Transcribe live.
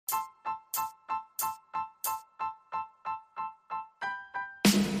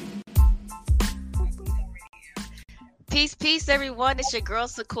Peace, everyone. It's your girl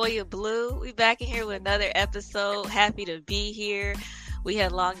Sequoia Blue. We back in here with another episode. Happy to be here. We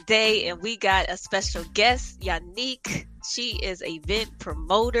had a long day, and we got a special guest, Yannick. She is a event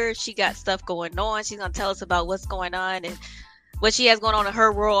promoter. She got stuff going on. She's gonna tell us about what's going on and what she has going on in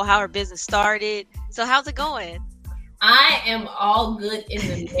her world, how her business started. So, how's it going? I am all good in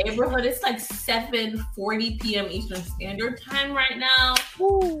the neighborhood. It's like 7:40 p.m. Eastern Standard Time right now.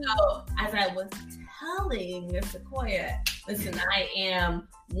 Ooh. So, as I was telling Sequoia, listen, I am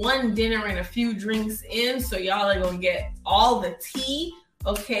one dinner and a few drinks in, so y'all are going to get all the tea.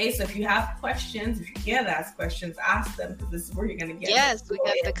 Okay, so if you have questions, if you can't ask questions, ask them, because this is where you're going to get Yes, we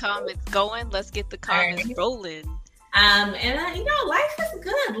got the comments going. Let's get the comments rolling. Life is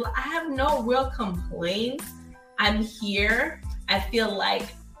good. I have no real complaints. I'm here. I feel like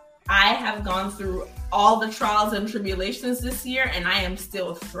I have gone through all the trials and tribulations this year, and I am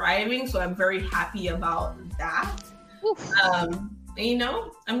still thriving. So I'm very happy about that.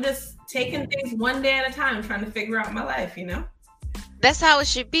 I'm just taking things one day at a time, trying to figure out my life, That's how it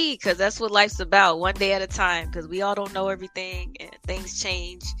should be, because that's what life's about, one day at a time, because we all don't know everything and things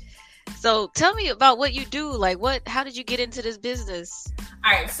change. So tell me about what you do. How did you get into this business?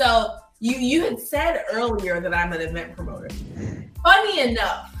 All right. So you had said earlier that I'm an event promoter. Funny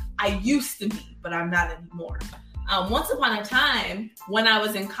enough, I used to be, but I'm not anymore. Once upon a time, when I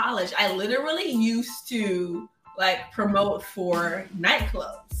was in college, I literally used to promote for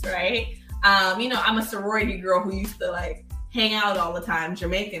nightclubs, right? I'm a sorority girl who used to hang out all the time,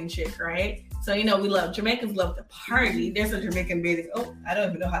 Jamaican chick, right? So, Jamaicans love to party. There's a Jamaican bathing. Oh, I don't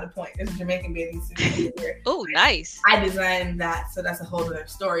even know how to point. There's a Jamaican bathing suit here. Oh, nice. I designed that. So that's a whole other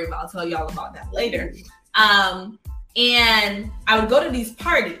story, but I'll tell you all about that later. And I would go to these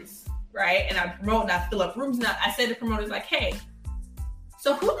parties, right? And I'd promote and I'd fill up rooms. And I say to promoters hey,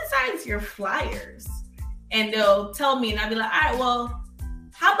 so who designs your flyers? And they'll tell me, and I'd be like, all right, well,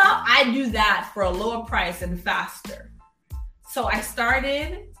 how about I do that for a lower price and faster? So I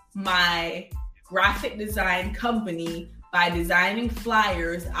started my graphic design company by designing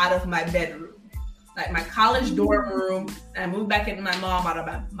flyers out of my bedroom, my college dorm room. And I moved back into my mom out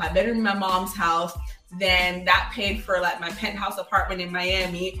of my bedroom in my mom's house. Then that paid for my penthouse apartment in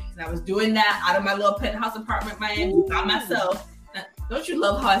Miami. And I was doing that out of my little penthouse apartment in Miami by myself. Now, don't you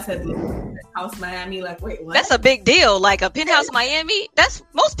love how I said penthouse Miami? Wait, what? That's a big deal. A penthouse Miami. That's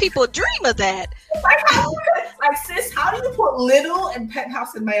most people dream of that. Sis, how do you put little and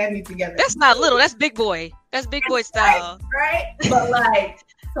penthouse in Miami together? That's not little. That's big boy. That's big boy style. Right? But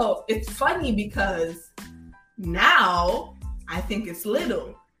so it's funny because now I think it's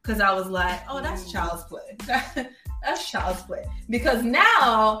little. Because I was that's child's play. That's child's play. Because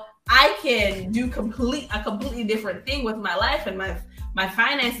now I can do a completely different thing with my life and my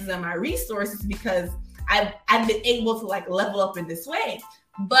finances and my resources, because I've been able to level up in this way.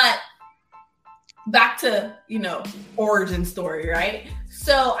 But back to, origin story, right?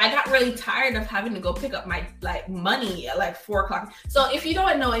 So I got really tired of having to go pick up my money at 4 o'clock. So if you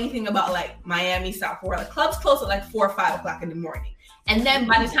don't know anything about Miami, South Florida, clubs close at 4 or 5 o'clock in the morning. And then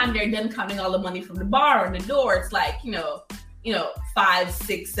by the time they're done counting all the money from the bar and the door, it's 5,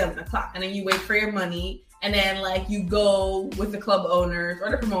 6, 7 o'clock. And then you wait for your money. And then you go with the club owners or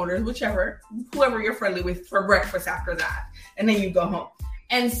the promoters, whoever you're friendly with, for breakfast after that. And then you go home.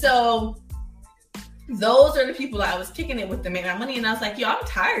 And so those are the people that I was kicking it with to make my money. And I was I'm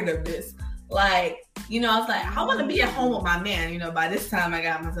tired of this. I was I want to be at home with my man. By this time I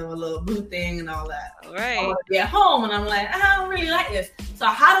got myself a little boo thing and all that. All right. I want to be at home, and I'm I don't really like this. So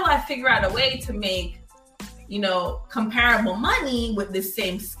how do I figure out a way to make, comparable money with this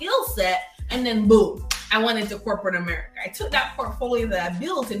same skill set? And then boom, I went into corporate America. I took that portfolio that I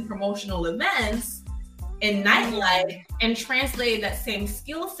built in promotional events in nightlife and translated that same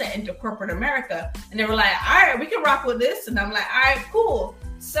skill set into corporate America. And they were all right, we can rock with this. And I'm all right, cool.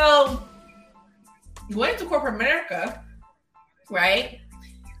 So went into corporate America, right?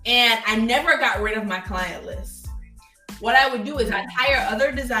 And I never got rid of my client list. What I would do is I'd hire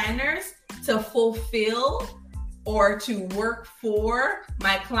other designers to fulfill or to work for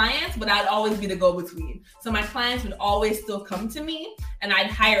my clients, but I'd always be the go-between. So my clients would always still come to me, and I'd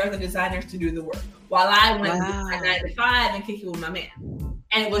hire other designers to do the work while I went to my 9 to 5 and kick it with my man.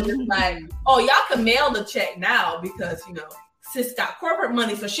 And it was just y'all can mail the check now because, sis got corporate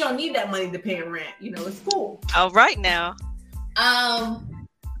money, so she don't need that money to pay rent. It's cool. All right now.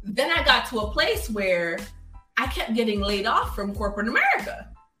 Then I got to a place where I kept getting laid off from corporate America.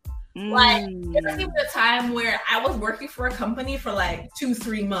 There was even a time where I was working for a company for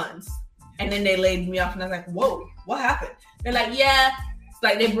 2-3 months, and then they laid me off, and I was whoa, what happened? They're yeah,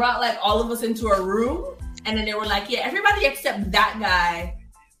 they brought all of us into a room, And then they were like, yeah, everybody except that guy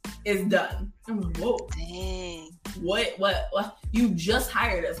is done. I'm like, whoa. Dang. What? You just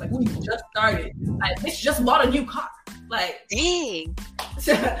hired us. Like, we just started. Like, bitch just bought a new car. Like, dang.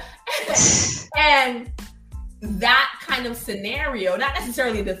 And that kind of scenario, not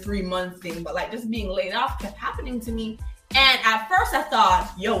necessarily the 3-month thing, but like just being laid off kept happening to me. And at first I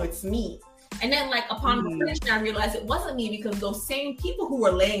thought, yo, it's me. And then like upon reflection, I realized it wasn't me, because those same people who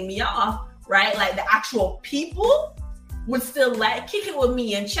were laying me off, right? Like the actual people would still like kick it with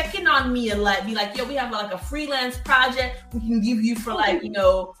me and check in on me and like be like, yo, we have like a freelance project we can give you for like, you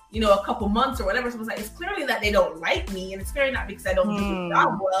know, a couple months or whatever. So it's like, it's clearly that they don't like me, and it's clearly not because I don't do the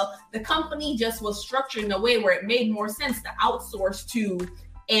job well. The company just was structured in a way where it made more sense to outsource to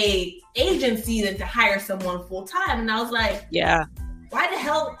a agency than to hire someone full time. And I was like, yeah, why the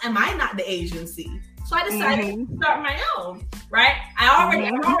hell am I not the agency? So I decided to start my own, right?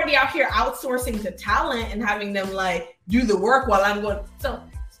 I'm already out here outsourcing to talent and having them like do the work while I'm going. So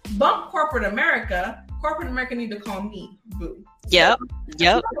bump corporate America. Corporate America need to call me boo. Yep.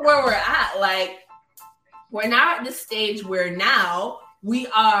 Where we're at, like we're now at this stage where now we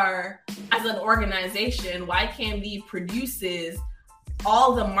are, as an organization, YKMD produces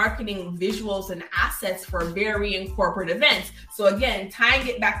all the marketing visuals and assets for varying corporate events. So again, tying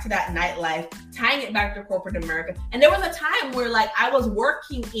it back to that nightlife, tying it back to corporate America. And there was a time where like I was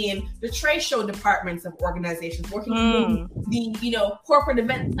working in the trade show departments of organizations, working in the corporate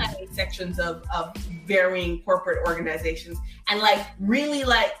event planning sections of varying corporate organizations, and like really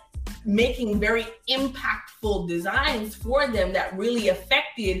like making very impactful designs for them that really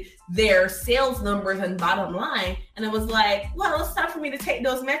affected their sales numbers and bottom line. And it was like, well, it's time for me to take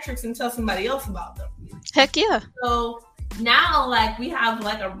those metrics and tell somebody else about them. Heck yeah. So now like we have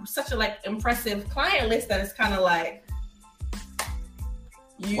like such a like impressive client list that it's kind of like,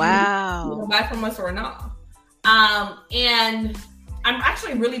 you want to buy from us or not. And I'm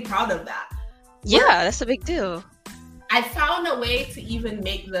actually really proud of that. Yeah, that's a big deal. I found a way to even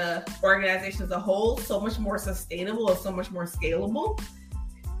make the organization as a whole so much more sustainable and so much more scalable.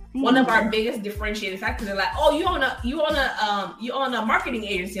 One of our biggest differentiating factors are like, oh, you own a marketing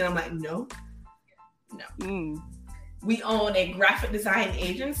agency, and I'm like, no. We own a graphic design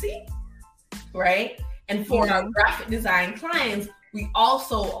agency, right? And for our graphic design clients, we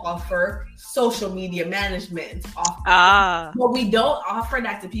also offer social media management. But we don't offer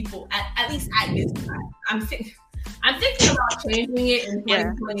that to people at least at this time. I'm thinking about changing it in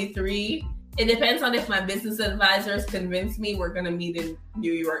 2023. Yeah. It depends on if my business advisors convince me. We're going to meet in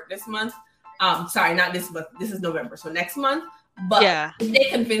New York this month. Sorry, not this month. This is November. So next month. But if they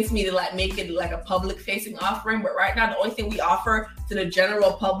convince me to like make it like a public facing offering, but right now the only thing we offer to the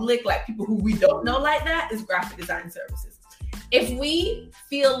general public, like people who we don't know like that, is graphic design services. If we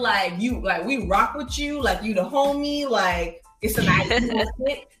feel like we rock with you, like you the homie, like it's an ideal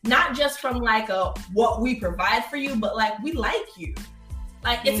fit, not just from like what we provide for you, but like we like you.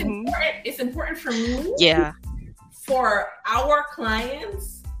 Like it's important. It's important for me. Yeah. For our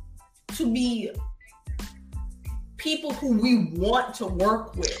clients to be people who we want to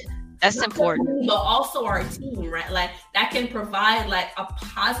work with. That's important. But also our team, right? Like that can provide like a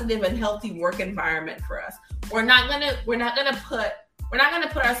positive and healthy work environment for us. We're not gonna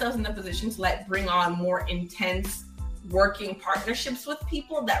put ourselves in a position to like bring on more intense working partnerships with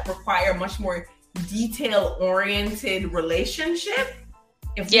people that require much more detail-oriented relationship.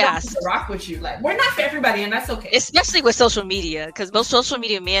 If we don't rock with you, like we're not for everybody, and that's okay. Especially with social media, because most social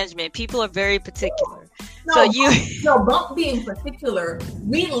media management people are very particular. Don't be in particular.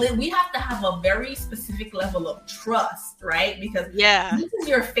 We have to have a very specific level of trust, right? Because this is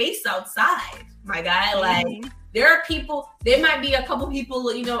your face outside, my guy. Like there are people. There might be a couple people,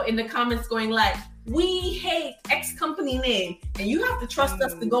 in the comments going like, "We hate X company name," and you have to trust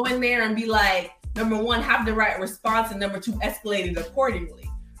us to go in there and be like, number one, have the right response, and number two, escalate it accordingly,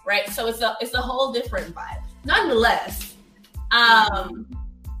 right? So it's a whole different vibe. Nonetheless,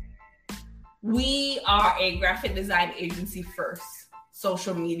 we are a graphic design agency first,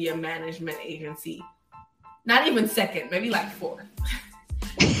 social media management agency. Not even second, maybe like fourth.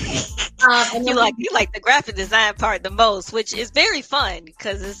 And you like the graphic design part the most, which is very fun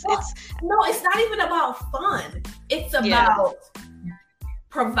because it's not even about fun. It's about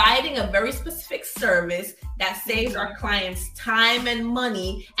providing a very specific service that saves our clients time and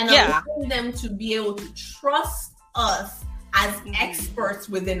money and allowing them to be able to trust us as experts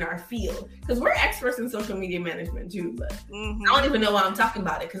within our field. Because we're experts in social media management too, but I don't even know why I'm talking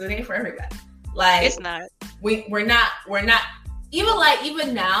about it because it ain't for everybody. Like it's not. We're not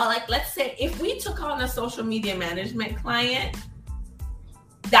even now, like let's say if we took on a social media management client,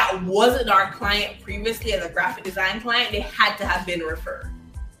 that wasn't our client previously as a graphic design client, they had to have been referred.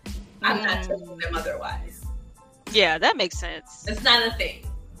 I'm not telling them otherwise. Yeah, that makes sense. It's not a thing.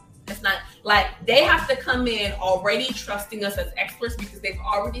 It's not like they have to come in already trusting us as experts because they've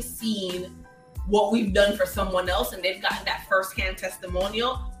already seen what we've done for someone else and they've gotten that firsthand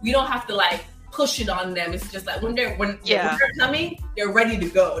testimonial. We don't have to like push it on them. It's just like when they're coming, they're ready to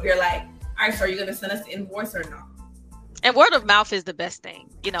go. They're like, all right, so are you gonna send us the invoice or not? And word of mouth is the best thing.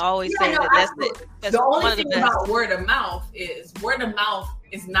 You know, I always say that's the only thing about word of mouth is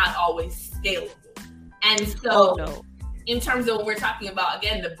not always scalable. And so in terms of what we're talking about,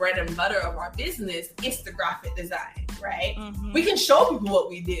 again, the bread and butter of our business, it's the graphic design, right? Mm-hmm. We can show people what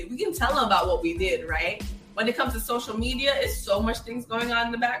we did. We can tell them about what we did, right? When it comes to social media, it's so much things going on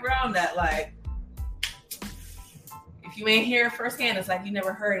in the background that like, if you ain't hear it firsthand, it's like you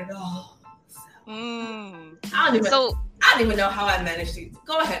never heard it all. So, I don't even know how I managed to.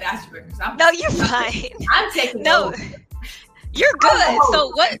 Go ahead, ask your questions. No, you're fine. I'm taking over. You're good.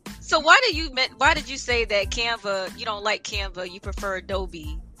 So why did you say that Canva, you don't like Canva, you prefer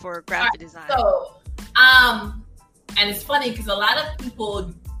Adobe for graphic design? So, and it's funny because a lot of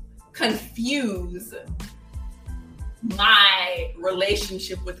people confuse my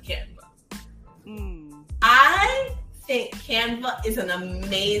relationship with Canva. I think Canva is an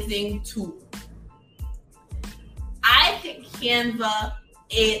amazing tool. I think Canva,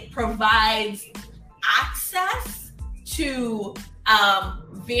 it provides access to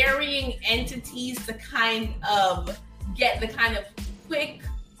varying entities to kind of get the kind of quick,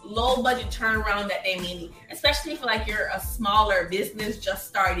 low budget turnaround that they need, especially if like you're a smaller business just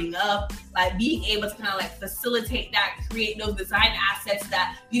starting up, like being able to kind of like facilitate that, create those design assets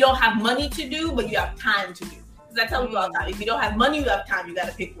that you don't have money to do, but you have time to do. Because I tell people all the time, if you don't have money, you have time, you got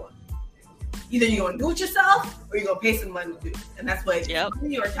to pick one. Either you're going to do it yourself or you're going to pay some money to do it. And that's what it's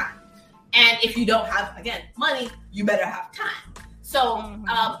money or time. And if you don't have, again, money, you better have time. So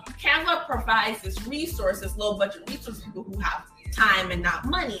Canva provides this resource, this low budget resource for people who have time and not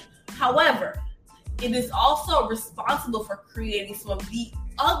money. However, it is also responsible for creating some of the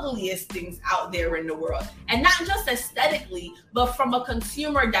ugliest things out there in the world. And not just aesthetically, but from a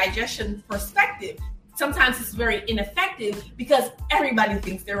consumer digestion perspective. Sometimes it's very ineffective because everybody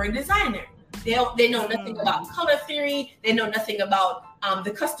thinks they're a designer. They know nothing about color theory. They know nothing about the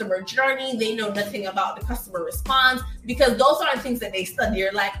customer journey. They know nothing about the customer response because those aren't things that they study.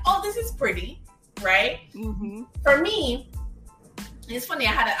 You're like, oh, this is pretty, right? Mm-hmm. For me, it's funny.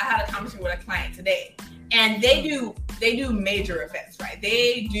 I had a conversation with a client today, and they do major events, right?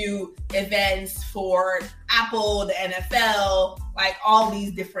 They do events for Apple, the NFL, like all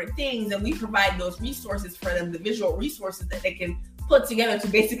these different things, and we provide those resources for them, the visual resources that they can put together to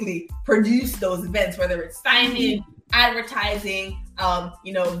basically produce those events, whether it's signage, advertising,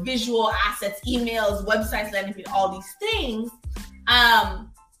 visual assets, emails, websites, landing page, all these things. And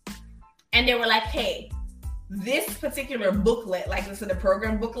they were like, hey, this particular booklet, like this is the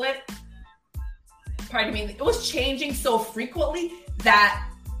program booklet, it was changing so frequently that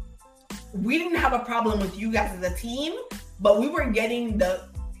we didn't have a problem with you guys as a team, but we were getting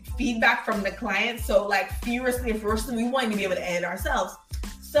the feedback from the client. So like furiously, we wanted to be able to edit ourselves.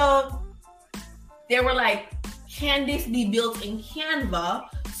 So they were like, can this be built in Canva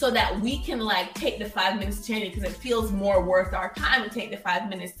so that we can like take the 5 minutes to change it? Because it feels more worth our time to take the 5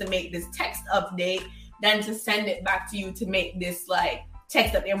 minutes to make this text update than to send it back to you to make this like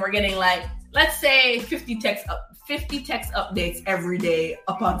text update. And we're getting like, let's say 50 text updates every day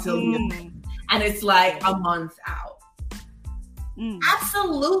up until the event. And it's like a month out.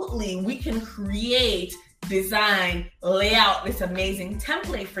 Absolutely, we can create, design, lay out this amazing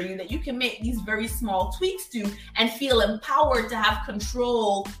template for you that you can make these very small tweaks to and feel empowered to have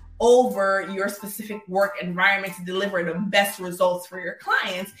control over your specific work environment to deliver the best results for your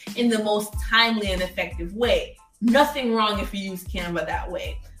clients in the most timely and effective way. Nothing wrong if you use Canva that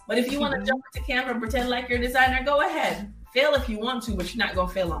way. But if you want to jump into Canva and pretend like you're a designer, go ahead. Fail if you want to, but you're not going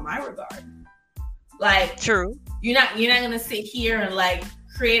to fail on my regard. Like, true. You're not going to sit here and like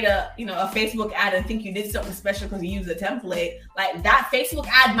create a Facebook ad and think you did something special because you use a template. Like that Facebook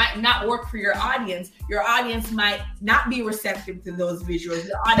ad might not work for your audience. Your audience might not be receptive to those visuals.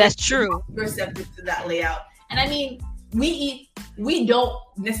 That's true. Receptive to that layout. And I mean, we don't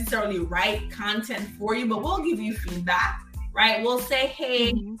necessarily write content for you, but we'll give you feedback, right? We'll say,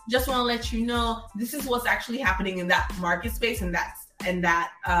 hey, just want to let you know, this is what's actually happening in that market space and that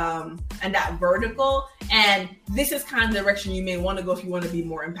vertical. And this is kind of the direction you may want to go if you want to be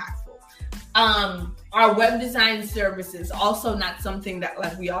more impactful. Our web design services also not something that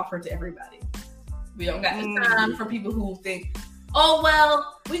like we offer to everybody. We don't got the time for people who think, Oh,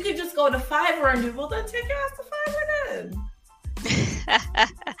 well, we could just go to Fiverr and do, well, then take your ass to Fiverr then.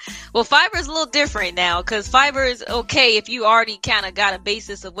 Well, Fiverr is a little different now because Fiverr is okay if you already kind of got a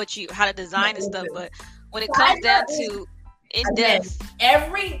basis of how to design and stuff. But when it comes down to in depth,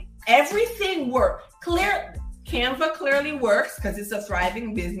 everything works. Canva clearly works because it's a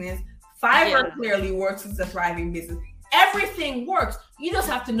thriving business. Fiverr clearly works as a thriving business. Everything works. You just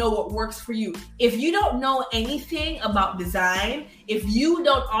have to know what works for you. If you don't know anything about design, if you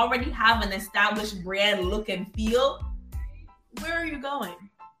don't already have an established brand look and feel, where are you going?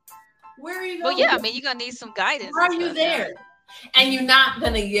 Where are you going? Well, yeah, I mean, you're going to need some guidance. Why are you there? And you're not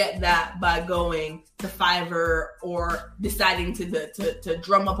going to get that by going to Fiverr or deciding to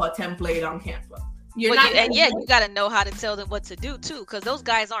drum up a template on Canva. You got to know how to tell them what to do, too, because those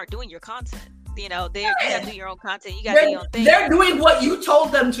guys aren't doing your content. You know, you got to do your own content. You got to do your own thing. They're doing what you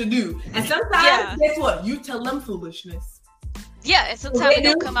told them to do. And sometimes, guess what? You tell them foolishness. Yeah, and sometimes it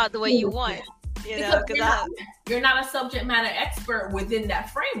don't come out the way you want. You know, you're not a subject matter expert within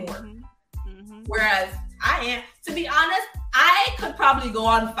that framework. Mm-hmm. Whereas I am. To be honest, I could probably go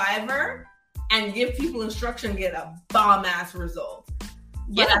on Fiverr and give people instruction, get a bomb-ass result.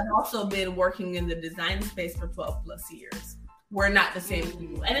 But I've also been working in the design space for 12 plus years. We're not the same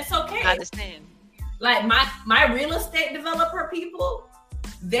people. And it's okay. I understand. Like my real estate developer people,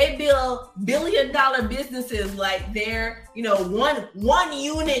 they build $1 billion businesses. Like they're, one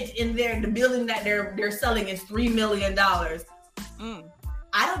unit in the building that they're selling is $3 million.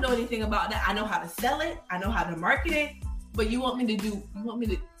 I don't know anything about that. I know how to sell it. I know how to market it. But you want me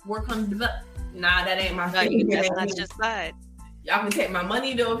to work on develop? Nah, that ain't my thing. That's not your side. Y'all can take my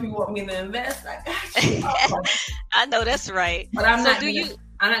money though if you want me to invest. I got you. I know that's right. But I'm not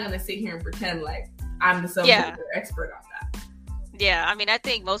gonna sit here and pretend like I'm the subject expert on that. Yeah, I mean, I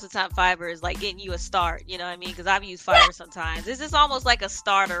think most of the time Fiverr is like getting you a start. You know what I mean? Because I've used Fiverr sometimes. This is almost like a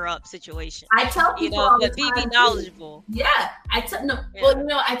starter up situation. I tell people all the time, be knowledgeable. Yeah, I tell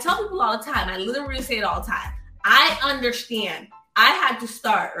people all the time. I literally say it all the time. I understand. I had to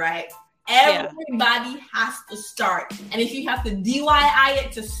start, right? Everybody has to start. And if you have to DIY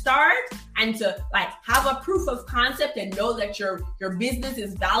it to start and to like have a proof of concept and know that your business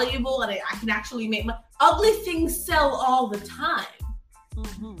is valuable and I can actually make money. Ugly things sell all the time.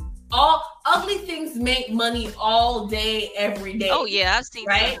 Mm-hmm. All ugly things make money all day, every day. Oh yeah, I've seen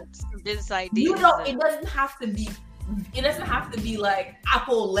some business ideas. It doesn't have to be like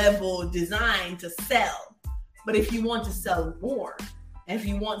Apple level design to sell. But if you want to sell more, and if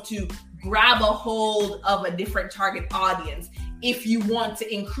you want to grab a hold of a different target audience, if you want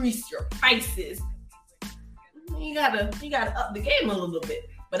to increase your prices, you gotta up the game a little bit.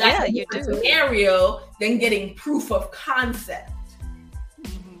 But that's a different scenario than getting proof of concept.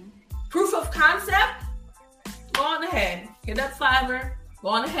 Mm-hmm. Proof of concept, go on ahead, hit up Fiverr, go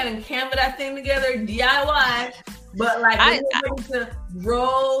on ahead and Canva that thing together, DIY. But like when you're ready to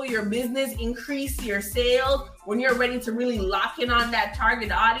grow your business, increase your sales, when you're ready to really lock in on that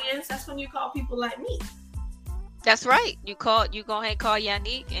target audience, that's when you call people like me. That's right. You go ahead and call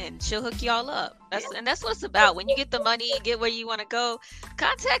Yannick and she'll hook y'all up. And that's what it's about. When you get the money and get where you want to go,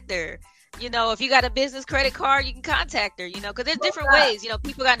 contact her. If you got a business credit card, you can contact her, because there's different ways.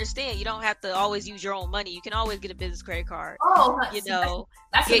 People gotta understand you don't have to always use your own money. You can always get a business credit card.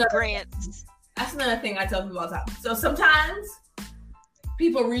 That's get grants. That's another thing I tell people all the time. So sometimes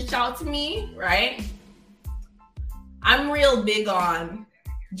people reach out to me, right? I'm real big on,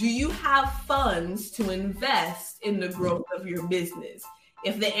 do you have funds to invest in the growth of your business?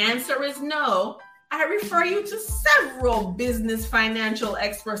 If the answer is no, I refer you to several business financial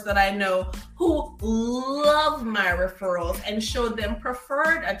experts that I know who love my referrals and show them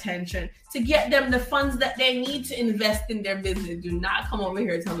preferred attention to get them the funds that they need to invest in their business. Do not come over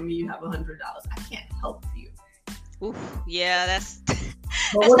here telling me you have $100. I can't help you. Oof, yeah, that's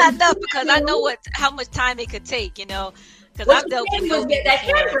not enough because I know how much time it could take, Because I've dealt with those get that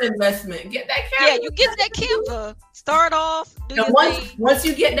Canva investment. Get that Canva. Yeah, you get that Canva. Start off. Once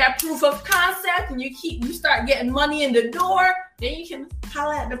you get that proof of concept and you start getting money in the door, then you can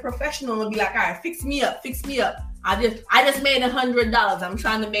holler at the professional and be like, all right, fix me up. I just made $100. I'm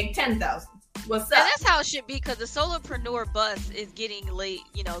trying to make 10,000. What's up? And that's how it should be because the solopreneur bus is getting late,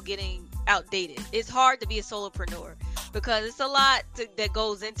 getting outdated. It's hard to be a solopreneur because it's a lot that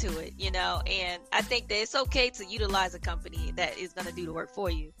goes into it, and I think that it's okay to utilize a company that is going to do the work for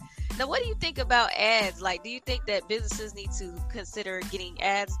you. Now, what do you think about ads? Like, do you think that businesses need to consider getting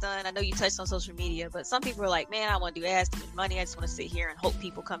ads done? I know you touched on social media, but some people are like, man, I want to do ads to make money. I just want to sit here and hope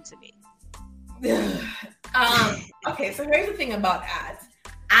people come to me. Okay, so here's the thing about ads.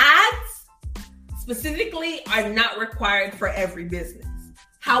 Ads specifically are not required for every business.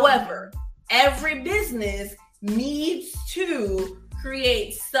 However, every business needs to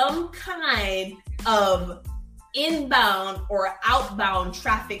create some kind of inbound or outbound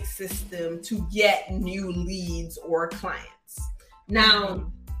traffic system to get new leads or clients.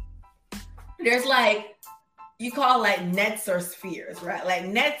 Now, there's like, you call like nets or spheres, right? Like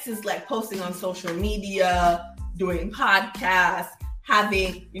nets is like posting on social media, doing podcasts,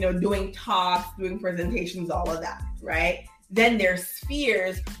 having, doing talks, doing presentations, all of that, right? Then there's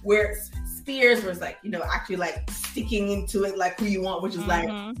spheres where it's like, actually like sticking into it like who you want, which is like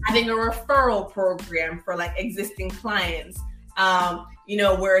having a referral program for like existing clients,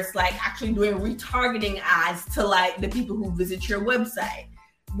 where it's like actually doing retargeting ads to like the people who visit your website,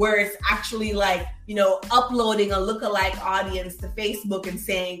 where it's actually like, uploading a lookalike audience to Facebook and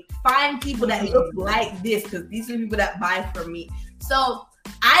saying, find people that look like this because these are the people that buy from me. So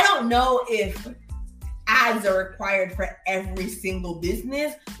I don't know if ads are required for every single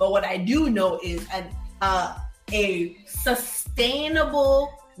business, but what I do know is a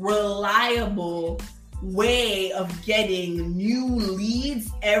sustainable, reliable way of getting new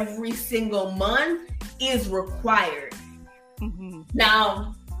leads every single month is required.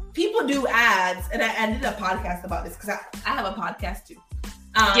 Now, people do ads, and I did a podcast about this because I have a podcast too.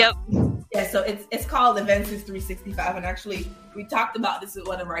 Yep. Yeah, so it's called Eventus 365, and actually we talked about this with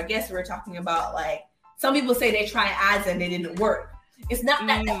one of our guests. We were talking about like some people say they try ads and they didn't work. It's not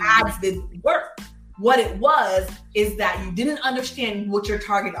that the ads didn't work. What it was is that you didn't understand what your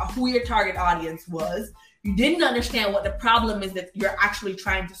target or who your target audience was. You didn't understand what the problem is that you're actually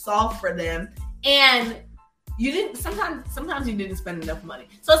trying to solve for them, and you didn't. Sometimes you didn't spend enough money.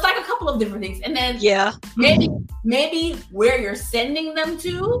 So it's like a couple of different things, and then maybe where you're sending them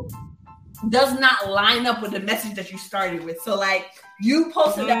to does not line up with the message that you started with. So like you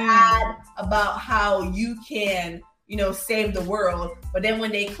posted an ad about how you can, save the world, but then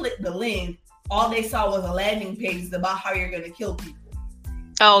when they clicked the link, all they saw was a landing page about how you're going to kill people.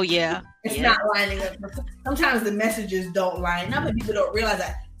 Oh yeah. It's not lining up. Sometimes the messages don't line up and people don't realize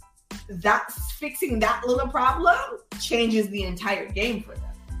that that's fixing that little problem changes the entire game for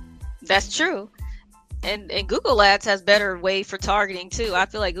them. That's true. And Google Ads has better way for targeting too. I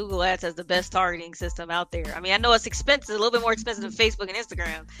feel like Google Ads has the best targeting system out there. I mean, I know it's expensive, a little bit more expensive than Facebook and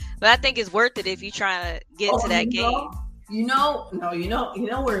Instagram, but I think it's worth it if you're trying to get into that game. You know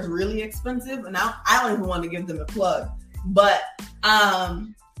where it's really expensive, and I don't even want to give them a plug, but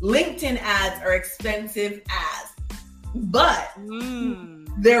LinkedIn ads are expensive ads, but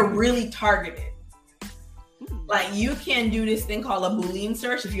they're really targeted. Like you can do this thing called a Boolean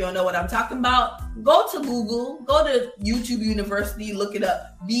search. If you don't know what I'm talking about, go to Google, go to YouTube University, look it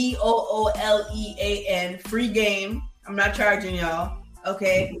up. Boolean, free game. I'm not charging y'all.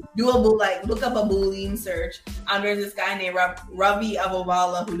 Okay, look up a Boolean search. There's this guy named Ravi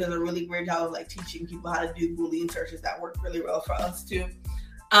Agarwala who does a really great job of like teaching people how to do Boolean searches that work really well for us too.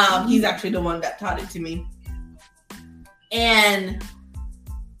 He's actually the one that taught it to me. And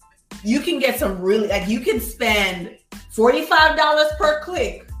you can get some really, like you can spend $45 per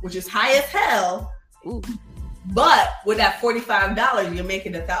click, which is high as hell. Ooh. But with that $45, you're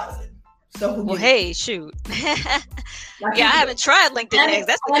making $1,000. So hey, shoot. I haven't tried LinkedIn ads.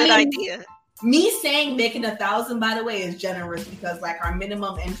 That's a good idea. Me saying making $1,000, by the way, is generous because like our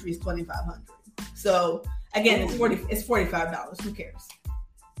minimum entry is $2,500. So again, it's $45. Who cares?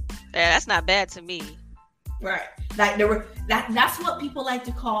 Yeah, that's not bad to me. Right. Like that's what people like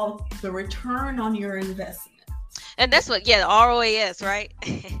to call the return on your investment. And that's what, the ROAS, right?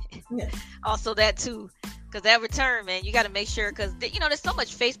 Yeah. Also that too. Because that return, man, you got to make sure, because, there's so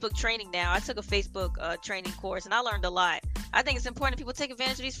much Facebook training now. I took a Facebook training course, and I learned a lot. I think it's important people take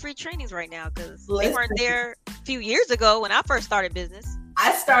advantage of these free trainings right now, because they weren't there a few years ago when I first started business.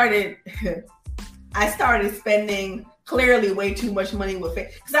 I started spending clearly way too much money with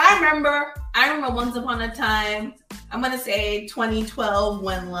Facebook. Because I remember once upon a time, I'm going to say 2012,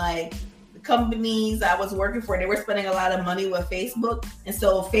 when like companies I was working for, they were spending a lot of money with Facebook, and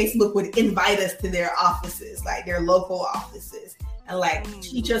so Facebook would invite us to their offices, like their local offices, and like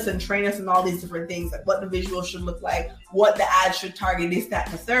teach us and train us and all these different things, like what the visual should look like, what the ad should target, this, that,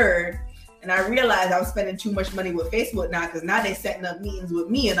 and the third. And I realized I was spending too much money with Facebook now, because now they're setting up meetings with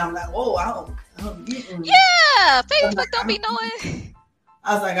me, and I'm like, oh, I don't Facebook don't be knowing.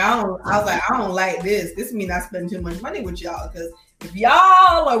 I was like, I don't like this. This means I spend too much money with y'all, because if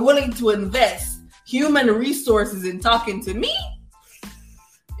y'all are willing to invest human resources in talking to me,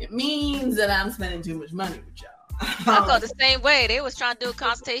 it means that I'm spending too much money with y'all. I felt the same way. They was trying to do a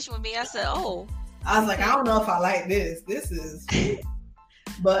consultation with me. I said, I was like, I don't know if I like this. This is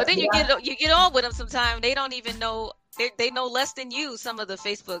But then you get on with them sometimes. They don't even know. They know less than you. Some of the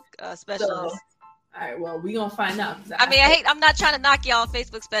Facebook specialists. All right, well, we gonna find out. I'm not trying to knock y'all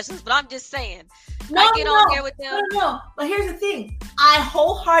Facebook specialists, but I'm just saying. I get on there with them. No. But here's the thing. I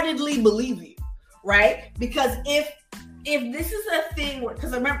wholeheartedly believe you, right? Because if this is a thing,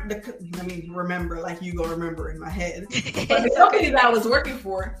 because remember, like you gonna remember in my head. But the company that I was working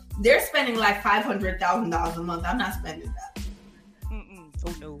for, they're spending like $500,000 a month. I'm not spending that.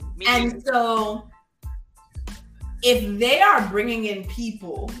 Oh no. And so, if they are bringing in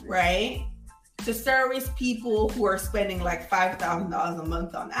people, right, to service people who are spending like $5,000 a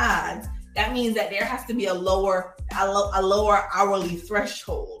month on ads, that means that there has to be a lower hourly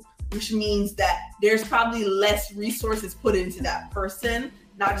threshold, which means that there's probably less resources put into that person,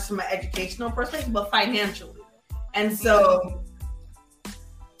 not just from an educational perspective, but financially. And so,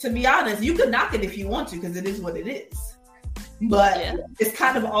 to be honest, you could knock it if you want to, because it is what it is. But it's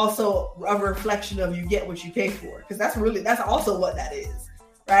kind of also a reflection of you get what you pay for, because that's also what that is,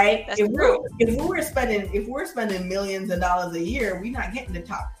 right? If we're spending millions of dollars a year, we're not getting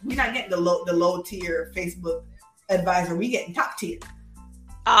the low tier Facebook advisor. We getting top tier.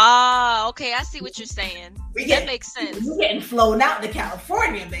 Ah, okay, I see what you're saying. That makes sense. We're getting flown out to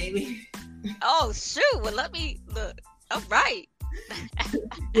California, baby. Oh shoot! Well, let me look. All right.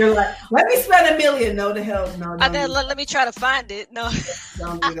 You're like, let me spend $1 million. No, the hell, no. Let me try to find it. No,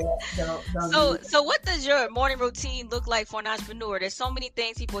 don't do that. Don't. So what does your morning routine look like for an entrepreneur? There's so many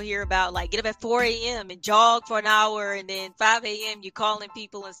things people hear about, like get up at 4 a.m. and jog for an hour, and then 5 a.m. you calling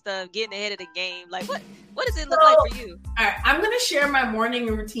people and stuff, getting ahead of the game. Like what does it look like for you? All right, I'm gonna share my morning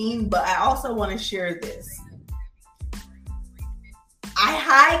routine, but I also want to share this. I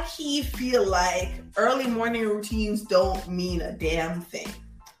high key feel like early morning routines don't mean a damn thing.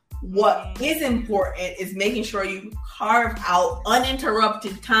 What is important is making sure you carve out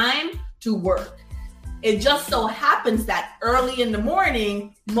uninterrupted time to work. It just so happens that early in the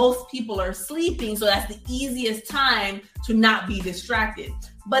morning, most people are sleeping, so that's the easiest time to not be distracted.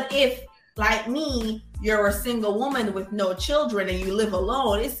 But if, like me, you're a single woman with no children and you live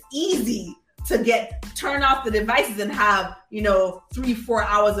alone, it's easy to turn off the devices and have, 3-4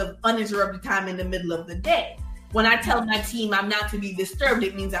 hours of uninterrupted time in the middle of the day. When I tell my team I'm not to be disturbed,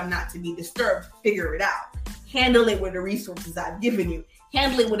 it means I'm not to be disturbed. Figure it out. Handle it with the resources I've given you.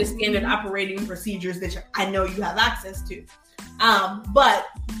 Handle it with the standard operating procedures that I know you have access to. But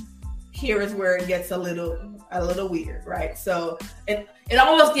here is where it gets a little weird, right? So it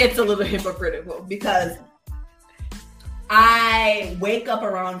almost gets a little hypocritical, because I wake up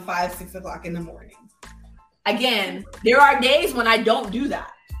around 5-6 o'clock in the morning. Again, there are days when I don't do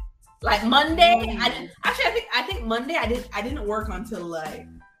that. Like Monday, I think Monday I didn't work until like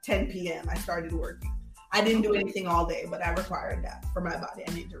 10 p.m. I started working. I didn't do anything all day, but I required that for my body.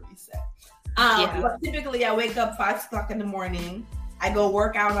 I need to reset. But typically I wake up 5 o'clock in the morning. I go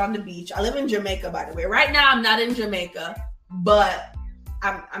work out on the beach. I live in Jamaica, by the way. Right now I'm not in Jamaica, but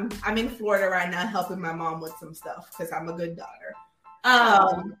I'm in Florida right now helping my mom with some stuff because I'm a good daughter.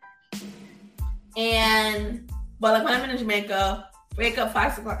 But like when I'm in Jamaica, wake up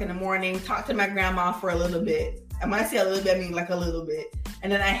 5 o'clock in the morning, talk to my grandma for a little bit. And when I say a little bit, I mean like a little bit.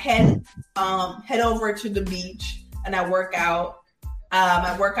 And then I head over to the beach and I work out.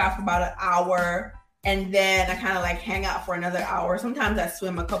 I work out for about an hour, and then I kind of like hang out for another hour. Sometimes I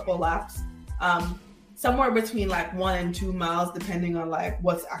swim a couple laps. Somewhere between like 1 and 2 miles, depending on like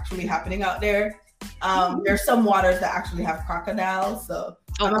what's actually happening out there. There's some waters that actually have crocodiles. So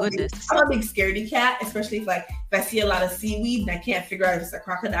I'm a big scaredy cat, especially if I see a lot of seaweed and I can't figure out if it's a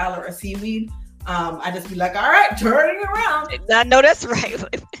crocodile or a seaweed. I just be like, all right, turning around. I know that's right.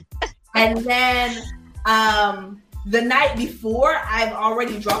 And then the night before, I've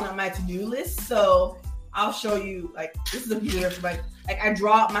already drawn up my to-do list. So I'll show you, like, this is a piece of like I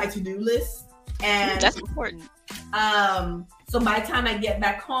draw up my to-do list. And that's important. So by the time I get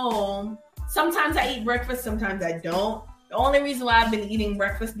back home, sometimes I eat breakfast, sometimes I don't. The only reason why I've been eating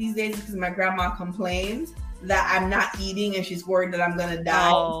breakfast these days is because my grandma complains that I'm not eating and she's worried that I'm gonna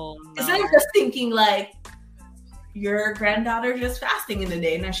die. Oh, no. Instead of just thinking like, your granddaughter just fasting in the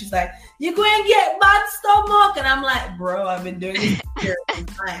day. Now she's like, you're going to get bad stomach. And I'm like, bro, I've been doing this for a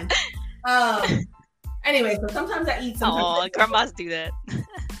time. Anyway, so sometimes I eat. Sometimes grandmas do that.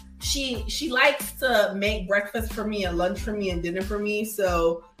 She likes to make breakfast for me and lunch for me and dinner for me.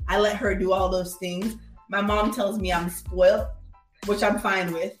 So I let her do all those things. My mom tells me I'm spoiled, which I'm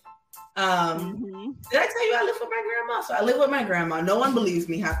fine with. Did I tell you I live with my grandma? So I live with my grandma. No one believes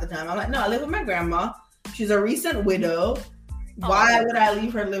me half the time. I'm like, no, I live with my grandma. She's a recent widow. Why would I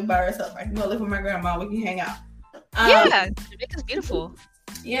leave her to live by herself? I can go live with my grandma. We can hang out. Yeah, Jamaica's beautiful.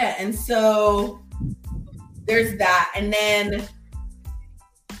 Yeah, and so there's that. And then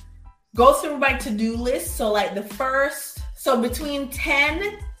go through my to-do list. So like between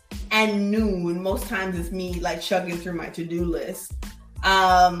 10 and noon, most times it's me like chugging through my to-do list.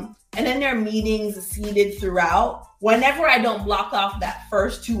 And then there are meetings seated throughout. Whenever I don't block off that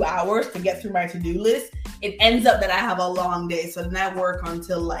first 2 hours to get through my to-do list, it ends up that I have a long day. So then I work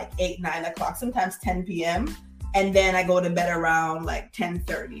until like 8, 9 o'clock, sometimes 10 p.m. And then I go to bed around like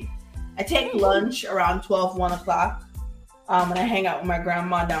 10:30. I take lunch around 12, 1 o'clock. And I hang out with my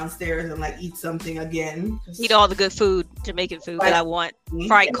grandma downstairs and like eat something again. Eat all the good food, Jamaican food that I want.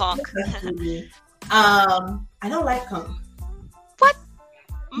 Fried conch. I don't like conch. What?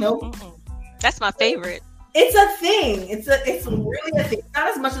 Nope. Mm-mm. That's my favorite. It's a thing. It's really a thing. It's not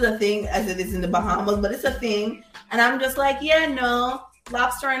as much of a thing as it is in the Bahamas, but it's a thing. And I'm just like, yeah, no,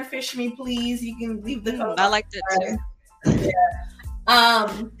 lobster and fish me, please. You can leave the conch. I like that too. Yeah.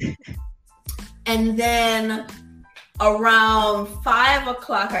 And then around 5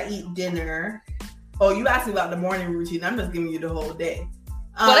 o'clock, I eat dinner. Oh, you asked me about the morning routine. I'm just giving you the whole day.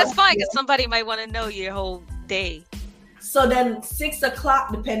 Well, that's fine because somebody might want to know your whole day. So then 6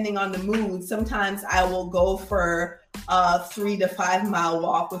 o'clock, depending on the mood, sometimes I will go for a 3 to 5 mile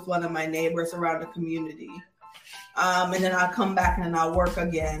walk with one of my neighbors around the community. And then I'll come back and then I'll work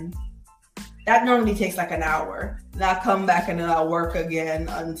again. That normally takes like an hour. Then I'll come back and then I'll work again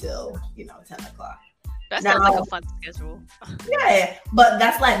until, 10 o'clock. That sounds like a fun schedule. Yeah, but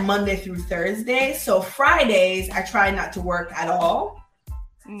that's like Monday through Thursday. So Fridays, I try not to work at all.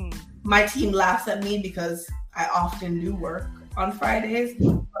 My team laughs at me because I often do work on Fridays.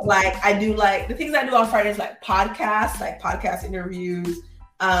 Like I do like the things I do on Fridays, like podcast interviews,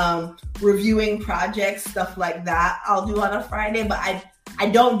 reviewing projects, stuff like that. I'll do on a Friday, but I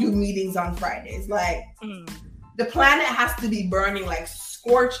don't do meetings on Fridays. Like the planet has to be burning like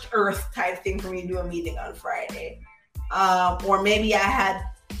scorched earth type thing for me to do a meeting on Friday. Or maybe I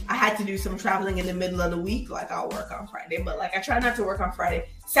had to do some traveling in the middle of the week, like I'll work on Friday, but like I try not to work on Friday.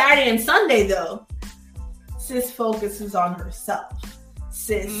 Saturday and Sunday though, sis focuses on herself.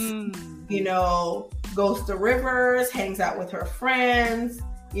 Sis, goes to rivers, hangs out with her friends,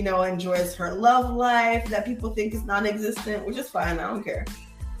 enjoys her love life that people think is non-existent, which is fine. I don't care.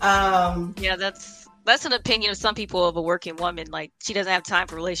 Yeah, that's an opinion of some people of a working woman. Like she doesn't have time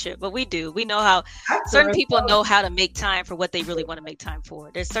for a relationship, but we do. We know how certain people know how to make time for what they really want to make time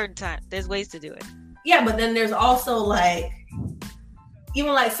for. There's ways to do it. Yeah, but then there's also like,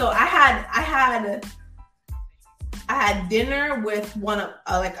 even like, so I had dinner with one of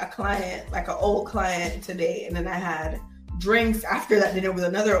like a client, like an old client today, and then I had drinks after that dinner with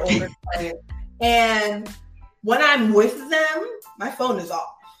another older client. And when I'm with them, my phone is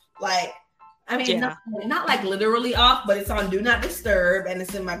off. Like, I mean, not like literally off, but it's on Do Not Disturb and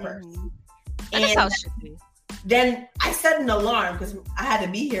it's in my purse. And that's how it should be. Then I set an alarm because I had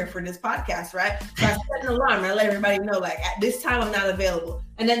to be here for this podcast, right? So I set an alarm and I let everybody know, like, at this time I'm not available.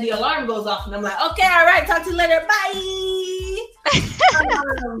 And then the alarm goes off and I'm like, okay, all right, talk to you later, bye.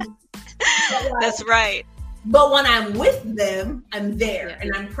 That's right. But when I'm with them, I'm there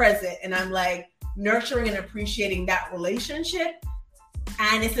and I'm present and I'm like nurturing and appreciating that relationship.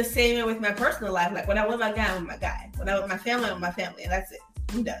 And it's the same way with my personal life. Like when I'm with my guy, I'm with my guy. When I'm with my family, I'm with my family. And that's it.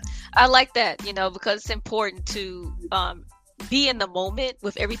 I'm done. I like that, because it's important to be in the moment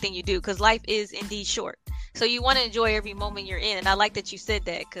with everything you do because life is indeed short. So you want to enjoy every moment you're in. And I like that you said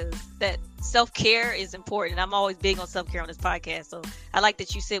that because that self-care is important. I'm always big on self-care on this podcast. So I like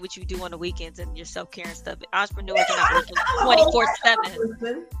that you said what you do on the weekends and your self-care and stuff. Entrepreneurs are not working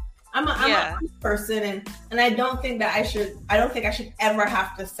 24/7. I'm a person and I don't think I should ever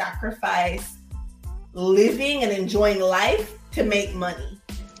have to sacrifice living and enjoying life to make money.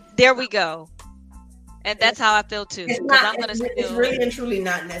 There we go. And that's how I feel too. It's really and truly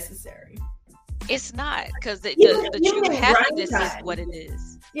not necessary. It's not because the true happiness is what it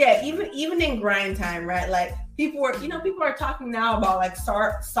is. Yeah, even in grind time, right? Like people are talking now about like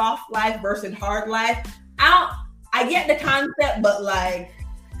soft life versus hard life. I get the concept, but like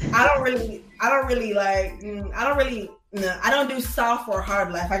I don't do soft or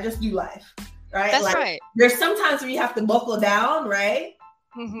hard life. I just do life, right? That's like, right. There's sometimes where you have to buckle down, right?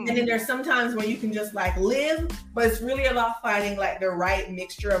 Mm-hmm. And then there's sometimes when you can just like live, but it's really about finding like the right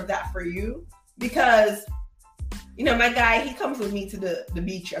mixture of that for you. Because, my guy, he comes with me to the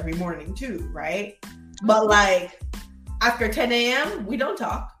beach every morning too, right? But like after 10 a.m., we don't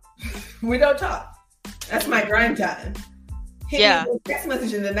talk. We don't talk. That's my grind time. Hit me with a text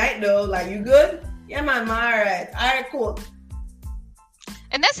message in the night though, like, you good? Yeah, man, all right, cool.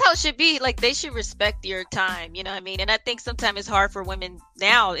 And that's how it should be. Like, they should respect your time. You know what I mean? And I think sometimes it's hard for women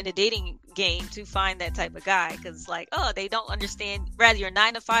now in the dating game to find that type of guy, because it's like, oh, they don't understand. Rather you're a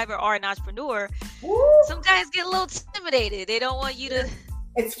 9-to-5 or an entrepreneur. Woo. Some guys get a little intimidated. They don't want you to,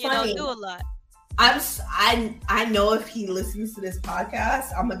 it's funny. do a lot. I know if he listens to this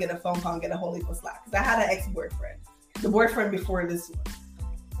podcast, I'm gonna get a phone call and get a holy for slack, because I had an ex-boyfriend, the boyfriend before this one,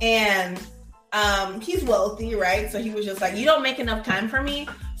 and he's wealthy, right? So he was just like, you don't make enough time for me,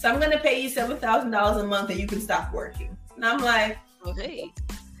 so I'm gonna pay you $7,000 a month and you can stop working. And I'm like, okay.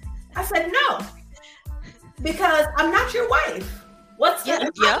 I said no, because I'm not your wife. What's gonna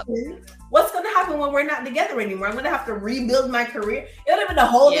happen? What's going to happen when we're not together anymore? I'm going to have to rebuild my career. It would have been a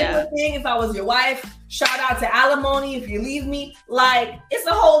whole different thing if I was your wife. Shout out to alimony if you leave me. Like, it's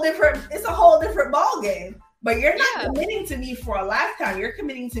a whole different ball game. But you're not committing to me for a lifetime. You're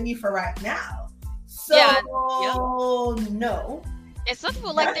committing to me for right now. So no. And some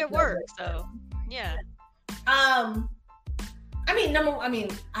people like their work. So yeah. I mean,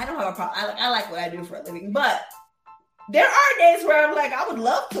 I don't have a problem. I like what I do for a living, but there are days where I'm like, I would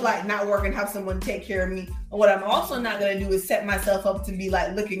love to like not work and have someone take care of me. And what I'm also not going to do is set myself up to be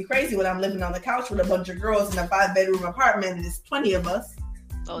like looking crazy when I'm living on the couch with a bunch of girls in a 5-bedroom apartment and there's 20 of us.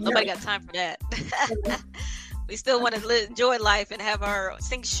 Oh, nobody got time for that. We still want to enjoy life and have our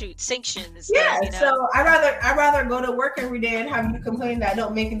sanctions. Yeah, so I rather go to work every day and have you complain that I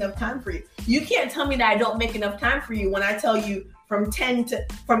don't make enough time for you. You can't tell me that I don't make enough time for you when I tell you from 8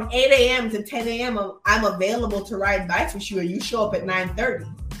 a.m. to 10 a.m. I'm available to ride bikes with you, and you show up at 9:30.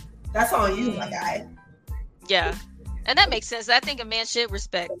 That's on you, my guy. Yeah. And that makes sense. I think a man should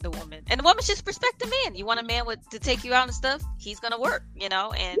respect the woman, and the woman should respect the man. You want a man to take you out and stuff, he's gonna work,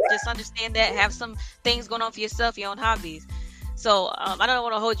 and just understand that. Have some things going on for yourself, your own hobbies. So I don't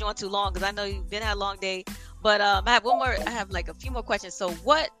want to hold you on too long, because I know you've been had a long day. But I have like a few more questions. So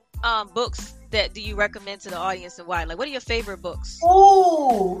what books that do you recommend to the audience, and why? Like, what are your favorite books?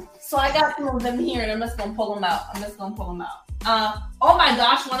 Oh, so I got some of them here, and I'm just gonna pull them out. Oh my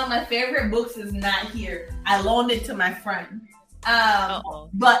gosh, one of my favorite books is not here. I loaned it to my friend.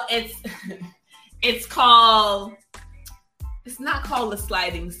 But it's not called The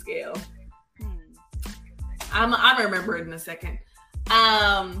Sliding Scale. I'll remember it in a second.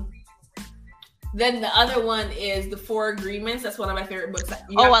 Then the other one is The 4 Agreements. That's one of my favorite books.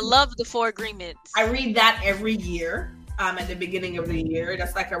 I love The 4 Agreements. I read that every year at the beginning of the year.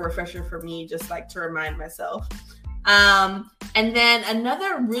 That's like a refresher for me, just like to remind myself. And then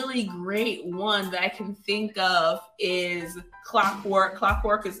another really great one that I can think of is Clockwork.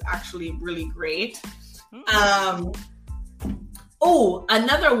 Clockwork is actually really great.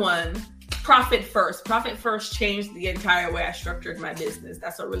 Another one, Profit First. Profit First changed the entire way I structured my business.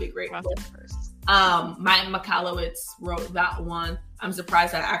 That's a really great book. First. Mike Michalowicz wrote that one. I'm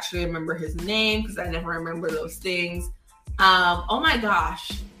surprised I actually remember his name, because I never remember those things. Oh my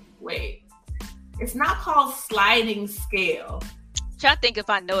gosh. Wait. It's not called Sliding Scale. I'm trying to think if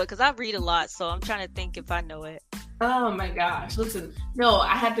I know it, because I read a lot, so I'm trying to think if I know it. Oh my gosh. Listen. No,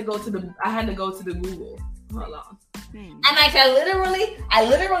 I had to go to the Google. Hold on. And like I literally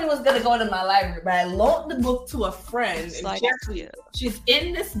was gonna go to my library, but I loaned the book to a friend. And she's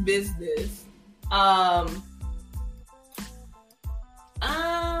in this business. Sorry,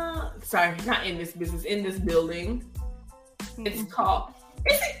 not in this business, in this building. It's called.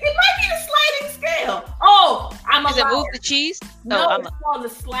 It might be The Sliding Scale. Oh, Is it Move the Cheese? No, it's called The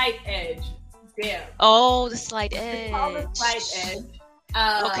Slight Edge. Damn. Oh, The Slight Edge. It's called The Slight Edge.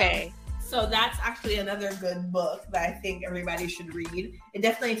 Okay. So that's actually another good book that I think everybody should read. It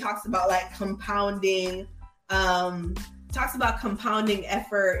definitely talks about like compounding,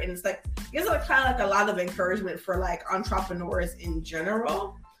 effort, and it's like gives like kind of like a lot of encouragement for like entrepreneurs in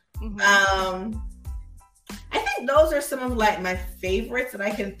general. I think those are some of like my favorites that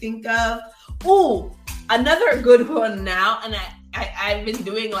I can think of. Ooh, another good one now, and I've been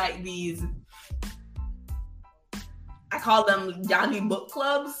doing like these. I call them Yanni book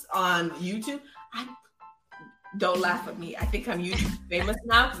clubs on YouTube. Don't laugh at me. I think I'm YouTube famous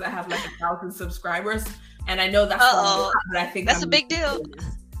now because I have like 1,000 subscribers, and I know that's a lot, but I think that's a big deal.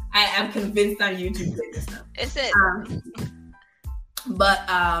 I am convinced I'm YouTube famous now. Is it? But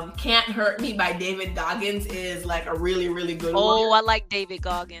Can't Hurt Me by David Goggins is like a really, really good one. Oh, I like David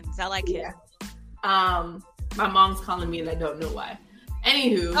Goggins. I like him. My mom's calling me and I don't know why.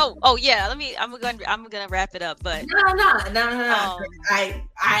 Anywho. Oh yeah. I'm gonna wrap it up. But no. I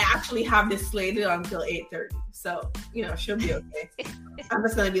actually have this slated until 8:30, so she'll be okay. I'm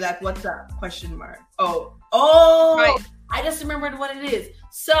just gonna be like, "What's up?" ? Oh! Right. I just remembered what it is.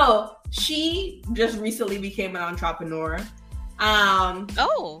 So she just recently became an entrepreneur.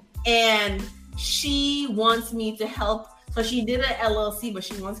 And she wants me to help. So she did an LLC, but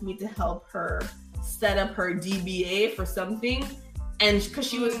she wants me to help her set up her DBA for something. And because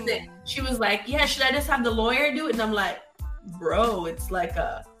she was like, yeah, should I just have the lawyer do it? And I'm like, bro, it's like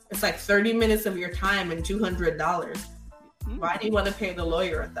 30 minutes of your time and $200. Why do you want to pay the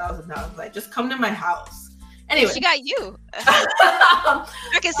lawyer $1,000? Like, just come to my house. Anyway, she got you.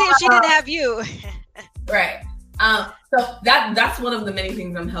 I can see if she didn't have you. Right. So that's one of the many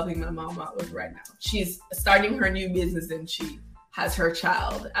things I'm helping my mom out with right now. She's starting her new business and she has her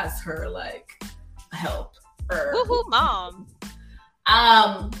child as her like help. Woohoo, mom.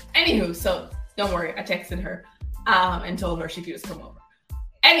 Anywho, so don't worry, I texted her and told her she could just come over.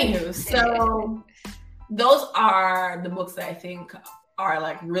 Anywho, so those are the books that I think are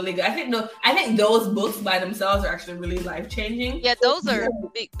like really good. I think those books by themselves are actually really life changing. Yeah, those are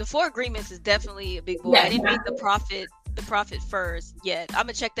big. The 4 Agreements is definitely a big book. Yeah, I didn't read the Profit First yet. I'm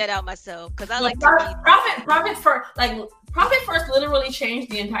gonna check that out myself because I like to read. Profit First literally changed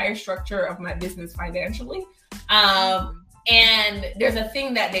the entire structure of my business financially. And there's a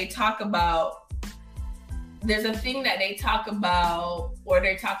thing that they talk about. Where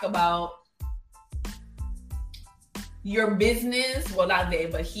they talk about your business, well, not they,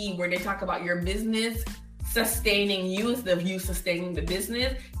 but where they talk about your business sustaining you instead of you sustaining the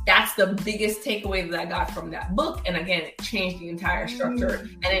business. That's the biggest takeaway that I got from that book. And again, it changed the entire structure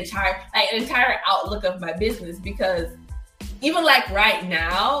and entire outlook of my business, because even like right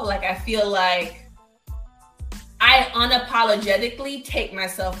now, like I feel like I unapologetically take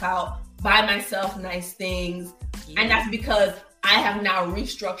myself out, buy myself nice things. And that's because I have now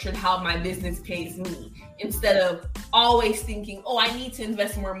restructured how my business pays me, instead of always thinking, oh, I need to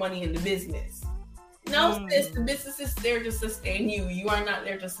invest more money in the business. No, sis, the business is there to sustain you. You are not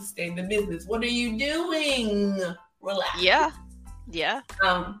there to sustain the business. What are you doing? Relax. Yeah.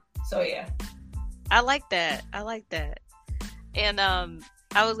 So yeah. I like that. And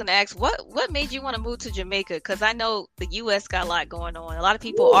I was gonna ask, what made you want to move to Jamaica? Because I know the U.S. got a lot going on. A lot of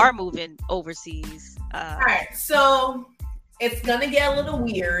people are moving overseas. All right, so it's gonna get a little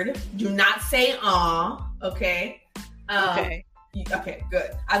weird. Do not say okay? Okay. Okay,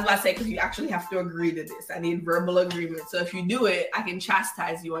 good. I was about to say, because you actually have to agree to this. I need verbal agreement. So if you do it, I can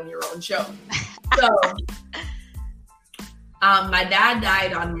chastise you on your own show. So, my dad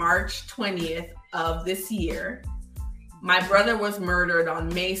died on March 20th of this year. My brother was murdered on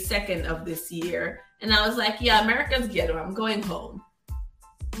May 2nd of this year. And I was like, yeah, America's ghetto. I'm going home.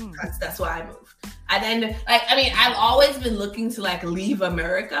 That's why I moved. I've always been looking to like leave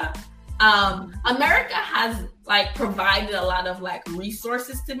America. America has like provided a lot of like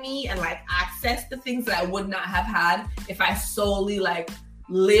resources to me and like access to things that I would not have had if I solely like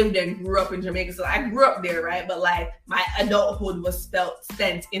lived and grew up in Jamaica. So I grew up there, right? But like my adulthood was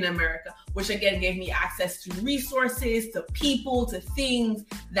spent in America, which again gave me access to resources, to people, to things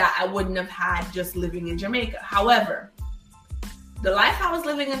that I wouldn't have had just living in Jamaica. However, the life I was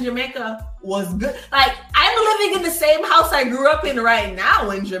living in Jamaica was good. Like, I'm living in the same house I grew up in right now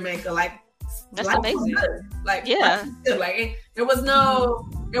in Jamaica. Like, that's amazing. Like, yeah. Like, there was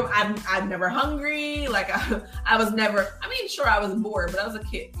I'm never hungry. Like, I was never, sure, I was bored, but I was a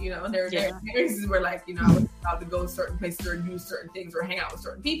kid, There were experiences where, like, I was allowed to go to certain places or do certain things or hang out with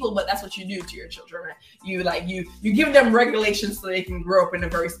certain people, but that's what you do to your children, right? You give them regulations so they can grow up in a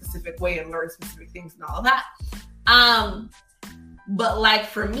very specific way and learn specific things and all of that. But like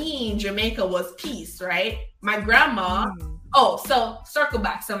for me, Jamaica was peace, right? My grandma. So circle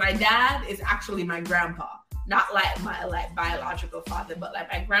back. So my dad is actually my grandpa, not like my biological father, but like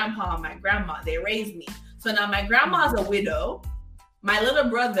my grandpa and my grandma. They raised me. So now my grandma's a widow. My little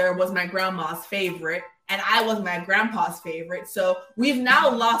brother was my grandma's favorite, and I was my grandpa's favorite. So we've now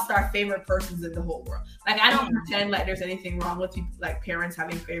lost our favorite persons in the whole world. Like, I don't pretend like there's anything wrong with people, like parents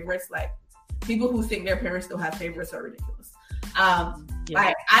having favorites. Like, people who think their parents still have favorites are ridiculous.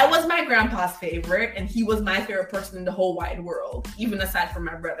 I was my grandpa's favorite, and he was my favorite person in the whole wide world, even aside from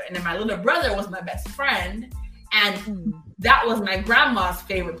my brother. And then my little brother was my best friend, and that was my grandma's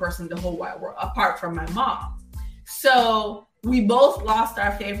favorite person in the whole wide world, apart from my mom. So we both lost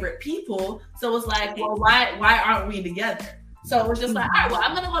our favorite people. So it was like, well, why aren't we together? So it was just like, all right, well,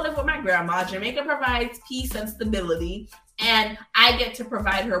 I'm gonna go live with my grandma. Jamaica provides peace and stability, and I get to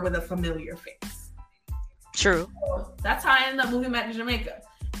provide her with a familiar face. True. So that's how I ended up moving back to Jamaica.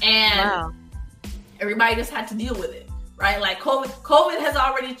 And everybody just had to deal with it, right? Like COVID had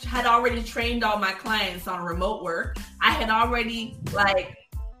already trained all my clients on remote work. I had already, like,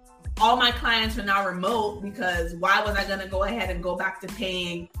 all my clients are now remote, because why was I going to go ahead and go back to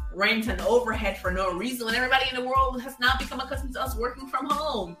paying rent and overhead for no reason when everybody in the world has now become accustomed to us working from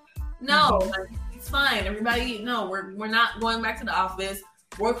home. No, like, it's fine. Everybody, no, we're not going back to the office.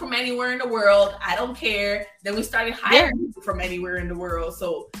 Work from anywhere in the world. I don't care. Then we started hiring people from anywhere in the world.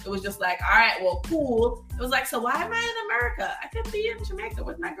 So it was just like, all right, well, cool. It was like, so why am I in America? I could be in Jamaica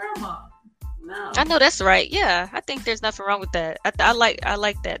with my grandma. No. I know that's right. Yeah, I think there's nothing wrong with that. I like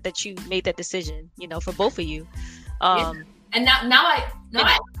that you made that decision, for both of you. And now I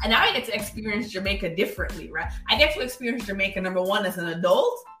get to experience Jamaica differently, right? I get to experience Jamaica, number one, as an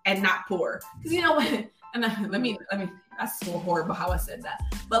adult and not poor. Because let me. That's so horrible how I said that.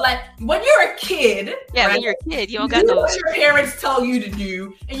 But like when you're a kid, right, when you're a kid, you don't got what your parents tell you to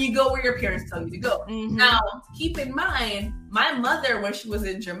do, and you go where your parents tell you to go. Mm-hmm. Now, keep in mind, my mother, when she was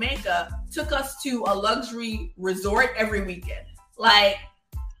in Jamaica, took us to a luxury resort every weekend. Like,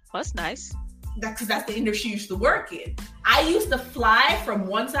 that's nice. Because that's the industry she used to work in. I used to fly from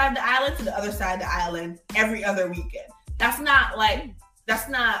one side of the island to the other side of the island every other weekend. That's not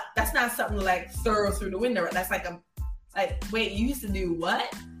something like thorough through the window. That's wait, you used to do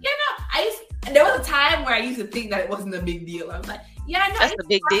what? Yeah, no, and there was a time where I used to think that it wasn't a big deal. I was like, yeah, no, that's a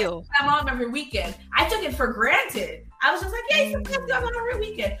big deal. My mom every weekend. I took it for granted. I was just like, yeah, you come every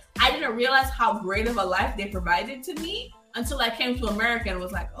weekend. I didn't realize how great of a life they provided to me until I came to America and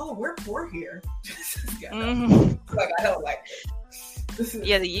was like, oh, we're poor here. Like, I don't like it.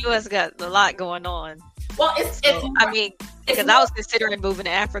 Yeah, the U.S. got a lot going on. Well, because I was considering moving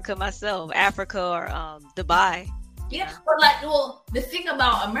to Africa myself, or Dubai. Yeah, but the thing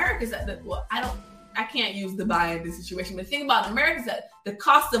about America is that I can't use Dubai in this situation. But the thing about America is that the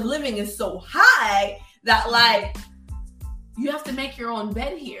cost of living is so high that you have to make your own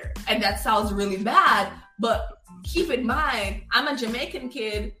bed here, and that sounds really bad. But keep in mind, I'm a Jamaican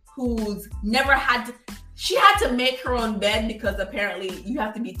kid who's never had to. She had to make her own bed because apparently you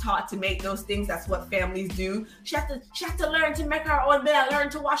have to be taught to make those things. That's what families do. She had to learn to make her own bed. I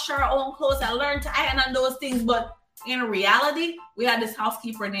learned to wash her own clothes. I learned to iron on those things. But in reality, we had this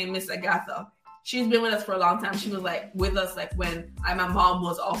housekeeper named Miss Agatha. She's been with us for a long time. She was with us when my mom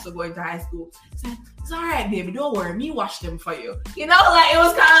was also going to high school. It's like, it's all right, baby. Don't worry. Me wash them for you. It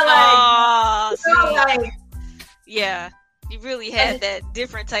was kind of yeah. You really had that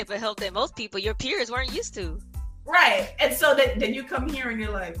different type of help that most people, your peers, weren't used to. Right. And so then you come here and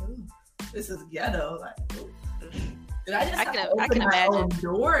you're like, ooh, this is ghetto. Like, ooh. Did I just have to open my own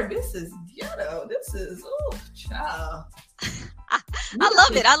door? This is ghetto. This is, child. I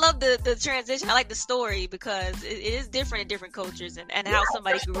love it. I love the transition. I like the story because it is different in different cultures and how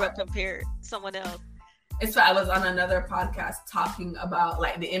somebody grew up compared to someone else. It's I was on another podcast talking about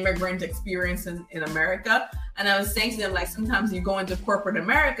the immigrant experience in America. And I was saying to them, sometimes you go into corporate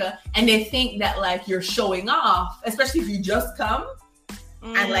America and they think that you're showing off, especially if you just come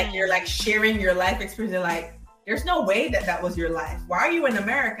and you're sharing your life experience. They're like, there's no way that was your life. Why are you in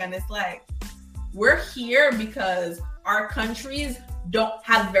America? And it's we're here because our countries don't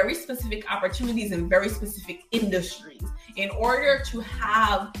have very specific opportunities in very specific industries. In order to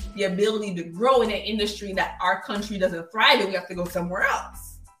have the ability to grow in an industry that our country doesn't thrive in, we have to go somewhere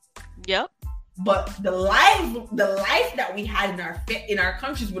else. Yep. But the life that we had in our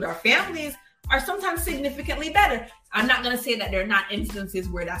countries with our families are sometimes significantly better. I'm not going to say that there are not instances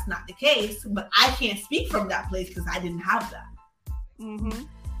where that's not the case, but I can't speak from that place because I didn't have that. Mm-hmm.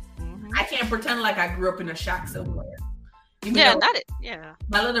 Mm-hmm. I can't pretend like I grew up in a shack somewhere. My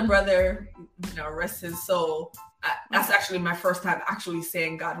little brother, rest his soul. That's actually my first time actually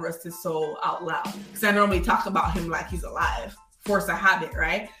saying God rest his soul out loud, because I normally talk about him like he's alive. Force a habit,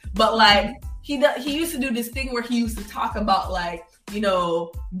 right? But he used to do this thing where he used to talk about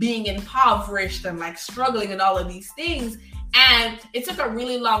being impoverished and struggling and all of these things. And it took a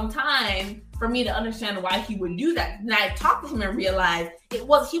really long time for me to understand why he would do that. And I talked to him and realized he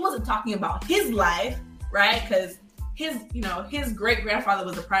wasn't talking about his life, right? Because his great grandfather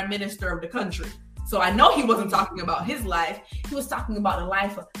was the prime minister of the country. So I know he wasn't talking about his life. He was talking about the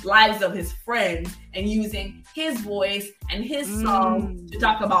lives of his friends and using his voice and his song to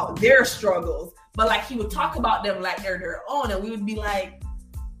talk about their struggles. But he would talk about them like they're their own. And we would be like,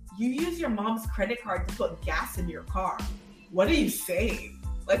 you use your mom's credit card to put gas in your car. What are you saying?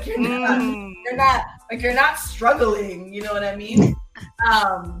 You're not struggling. You know what I mean?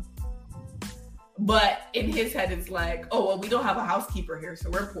 But in his head, it's oh, well, we don't have a housekeeper here, so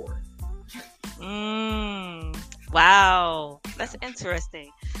we're poor. Wow, that's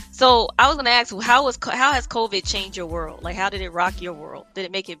interesting. So I was going to ask, how has COVID changed your world? How did it rock your world? Did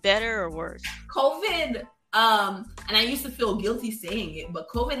it make it better or worse? COVID, and I used to feel guilty saying it, but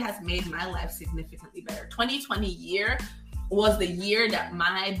COVID has made my life significantly better. 2020 year was the year that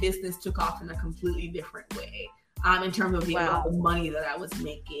my business took off in a completely different way. In terms of the amount of money that I was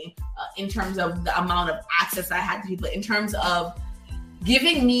making, in terms of the amount of access I had to people, in terms of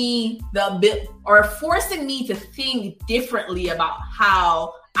giving me the bit or forcing me to think differently about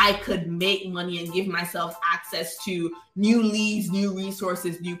how I could make money and give myself access to new leads, new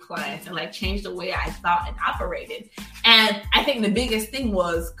resources, new clients, and like change the way I thought and operated. And I think the biggest thing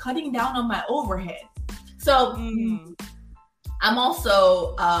was cutting down on my overhead. So I'm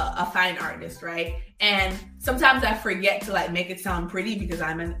also a fine artist, right? And sometimes I forget to like make it sound pretty because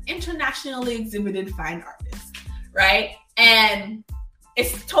I'm an internationally exhibited fine artist, right? And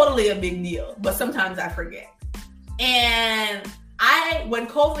it's totally a big deal, but sometimes I forget. And when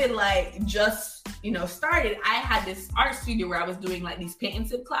COVID like just, started, I had this art studio where I was doing like these paint and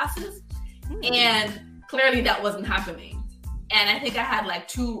sip classes, and clearly that wasn't happening. And I think I had like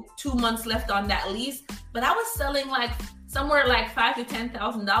two months left on that lease, but I was selling like somewhere like $5,000 to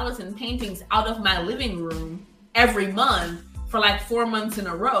 $10,000 in paintings out of my living room every month for like 4 months in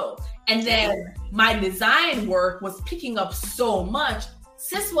a row. And then my design work was picking up so much.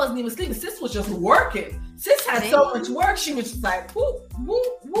 Sis wasn't even sleeping. Sis was just working. Sis had so much work. She was just like, whoop, whoop,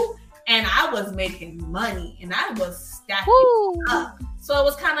 whoop. And I was making money and I was stacking up. So it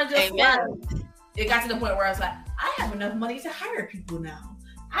was kind of just like, it got to the point where I was like, I have enough money to hire people now.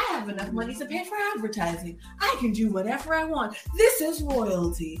 I have enough money to pay for advertising. I can do whatever I want. This is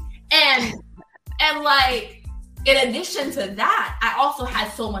royalty. And like, in addition to that, I also had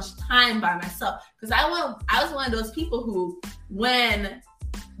so much time by myself because I was one of those people who, when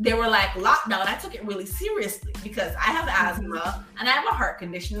they were like lockdown, I took it really seriously because I have asthma and I have a heart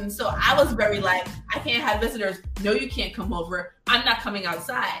condition. And so I was very like, I can't have visitors. No, you can't come over. I'm not coming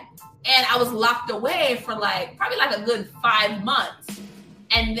outside. And I was locked away for like, probably like a good 5 months.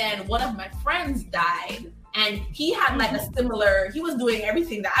 And then one of my friends died, and he had like he was doing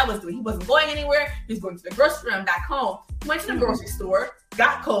everything that I was doing. He wasn't going anywhere. He was going to the grocery store and back home. He went to the grocery store,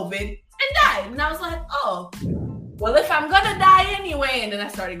 got COVID, and died. And I was like, oh, well, if I'm going to die anyway. And then I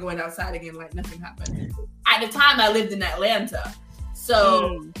started going outside again like nothing happened. At the time, I lived in Atlanta.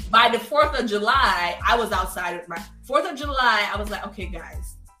 So by the 4th of July, I was outside with my 4th of July. I was like, okay,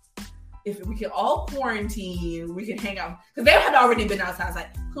 guys, if we can all quarantine, we can hang out. Because they had already been outside. I was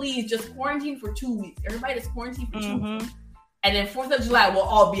like, please just quarantine for 2 weeks. Everybody just quarantine for 2 weeks. And then 4th of July, we'll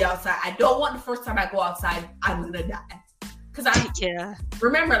all be outside. I don't want the first time I go outside, I'm going to die. Because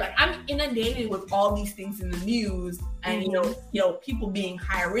remember, like, I'm inundated with all these things in the news and, people being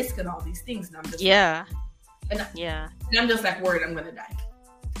high risk and all these things. And I'm just and I'm just like worried I'm going to die.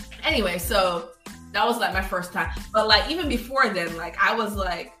 Anyway, so that was like my first time. But like, even before then, like, I was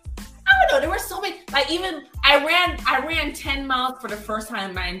like, I don't know, there were so many, like even I ran 10 miles for the first time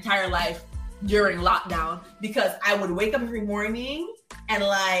in my entire life during lockdown because I would wake up every morning and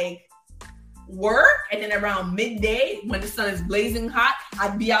like work, and then around midday when the sun is blazing hot,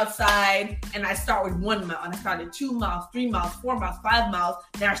 I'd be outside and I start with 1 mile and I started 2 miles, 3 miles, 4 miles, 5 miles.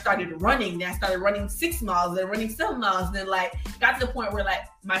 Then I started running. Then I started running 6 miles, then running 7 miles. And then like got to the point where like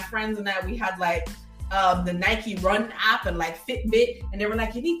my friends and I, we had like the Nike Run app and like Fitbit, and they were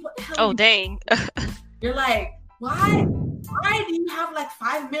like, Unique, what the hell? Oh, dang. You're like, why do you have like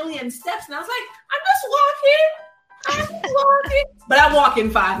 5 million steps? And I was like, I'm just walking. But I'm walking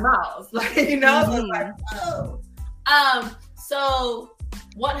 5 miles. Like, so I was like, oh. So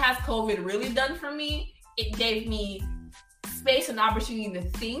what has COVID really done for me? It gave me space and opportunity to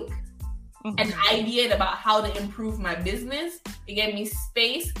think and ideate about how to improve my business. It gave me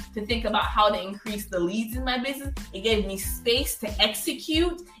space to think about how to increase the leads in my business. It gave me space to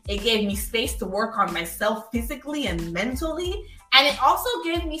execute. It gave me space to work on myself physically and mentally. And it also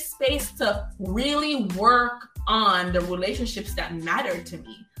gave me space to really work on the relationships that matter to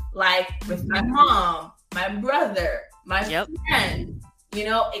me, like with my mom, my brother, my friend.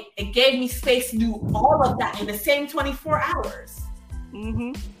 It gave me space to do all of that in the same 24 hours.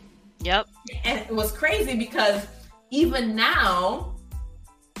 Yep. And it was crazy because even now,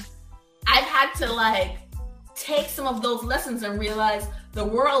 I've had to like take some of those lessons and realize the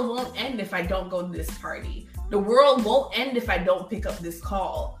world won't end if I don't go to this party. The world won't end if I don't pick up this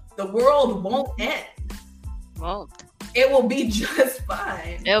call. The world won't end. Won't. It will be just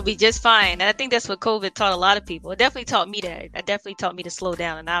fine. It'll be just fine. And I think that's what COVID taught a lot of people. It definitely taught me that. It definitely taught me to slow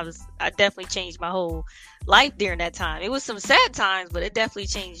down. And I definitely changed my whole life during that time. It was some sad times, but it definitely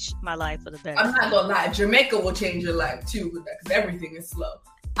changed my life for the better. I'm not gonna lie, Jamaica will change your life too with that because everything is slow.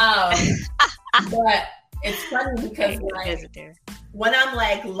 But it's funny because like when I'm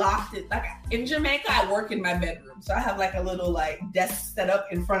like locked in Jamaica, I work in my bedroom. So I have like a little like desk set up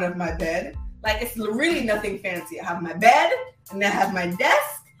in front of my bed. Like, it's really nothing fancy. I have my bed, and then I have my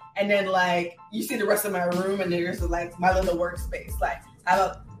desk, and then, like, you see the rest of my room, and there's, like, my little workspace. Like, I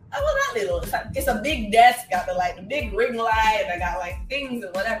have not little. It's a big desk. Got the big ring light, and I got, like, things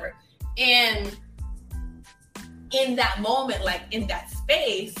and whatever. And in that moment, like, in that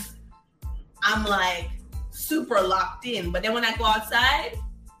space, I'm, like, super locked in. But then when I go outside,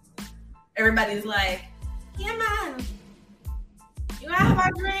 everybody's like, yeah, man, you want to have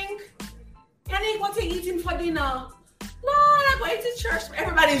a drink? Yannick, what you eating for dinner? No, I'm going to church.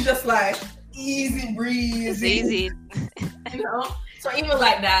 Everybody's just like, easy breeze. It's easy. You know? So even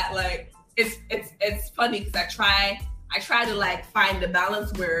like that, like, it's funny because I try to, like, find the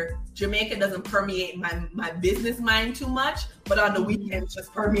balance where Jamaica doesn't permeate my business mind too much, but on the weekends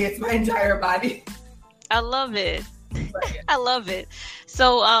just permeates my entire body. I love it. But, yeah. I love it.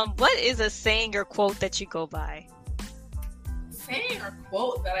 So, what is a saying or quote that you go by? Saying or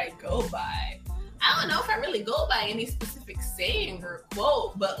quote that I go by? I don't know if I really go by any specific saying or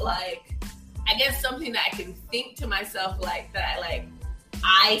quote, but, like, I guess something that I can think to myself, like, that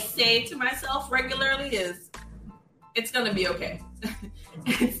I say to myself regularly is, it's gonna be okay.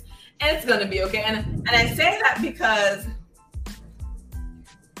 it's gonna be okay. And I say that because,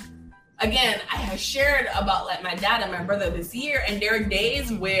 again, I have shared about, like, my dad and my brother this year, and there are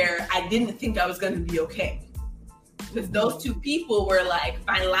days where I didn't think I was gonna be okay. Because those two people were, like,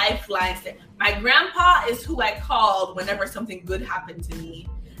 my lifelines. My grandpa is who I called whenever something good happened to me.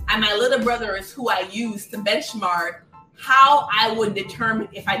 And my little brother is who I used to benchmark how I would determine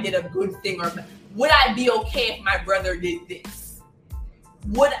if I did a good thing or would I be okay if my brother did this?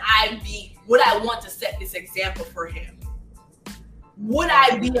 Would I want to set this example for him? Would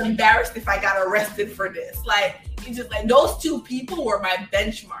I be embarrassed if I got arrested for this? Like, it's just like those two people were my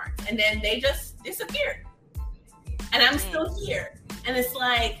benchmarks, and then they just disappeared. And I'm still here. And it's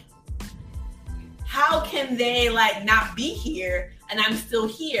like, how can they, like, not be here and I'm still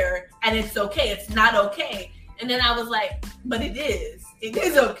here and it's okay? It's not okay. And then I was like, but it is. It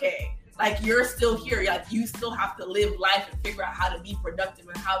is okay. Like, you're still here. Like, you still have to live life and figure out how to be productive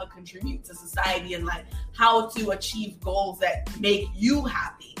and how to contribute to society and, like, how to achieve goals that make you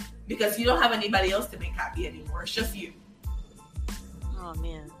happy, because you don't have anybody else to make happy anymore. It's just you. Oh,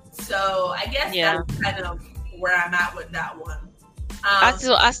 man. So I guess that's kind of where I'm at with that one.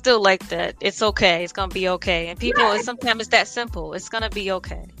 I still like that. It's okay. It's gonna be okay. And people, sometimes it's that simple. It's gonna be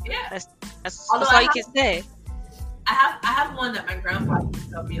okay. Yeah. That's all you can say. I have one that my grandfather used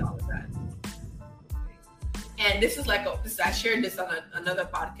to tell me all the time. And this is like, I shared this on another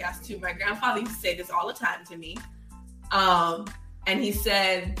podcast too. My grandfather used to say this all the time to me. And he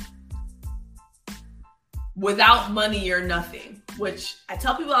said, without money, you're nothing. Which I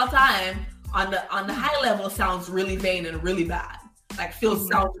tell people all the time, on the high level, sounds really vain and really bad. Like,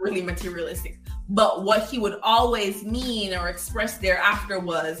 sounds really materialistic. But what he would always mean or express thereafter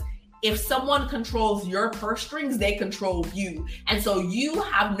was, if someone controls your purse strings, they control you. And so you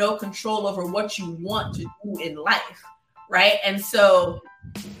have no control over what you want to do in life, right? And so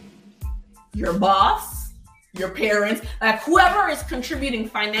your boss, your parents, like, whoever is contributing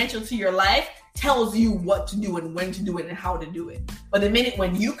financial to your life tells you what to do and when to do it and how to do it. But the minute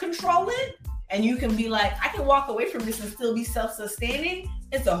when you control it and you can be like, I can walk away from this and still be self-sustaining,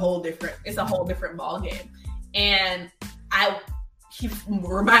 it's a whole different ball game. And he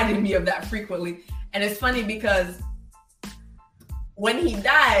reminded me of that frequently. And it's funny because when he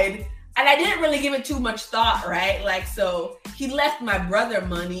died, and I didn't really give it too much thought, right? Like, so he left my brother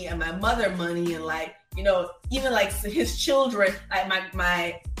money and my mother money, and, like, you know, even like his children, like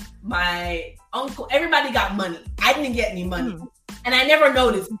my uncle, everybody got money. I didn't get any money. And I never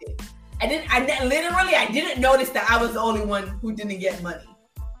noticed it. I didn't notice that I was the only one who didn't get money.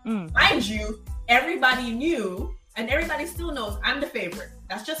 Mind you, everybody knew, and everybody still knows, I'm the favorite.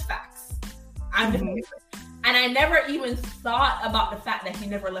 That's just facts. I'm the favorite. And I never even thought about the fact that he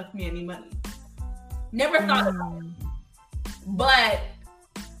never left me any money. Never thought about it. But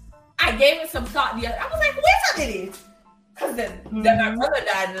I gave it some thought. I was like, wait a minute. Because then my brother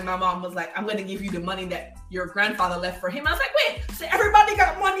died, and then my mom was like, I'm going to give you the money that your grandfather left for him. I was like, wait, so everybody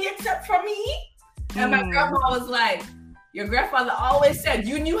got money except for me? And my grandma was like, your grandfather always said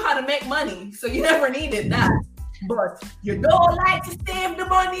you knew how to make money, so you never needed that. But you don't like to save the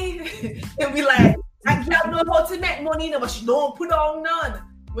money. And be like, I can't know how to make money, but she don't put on none.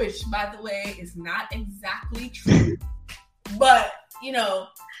 Which, by the way, is not exactly true. But, you know,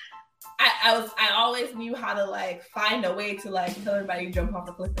 I always knew how to, like, find a way to, like, tell everybody to jump off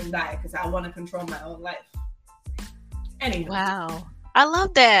a cliff and die, because I want to control my own life. Anyway. Wow. I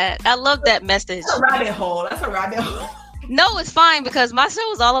love that. I love that message. That's a rabbit hole. No, it's fine because my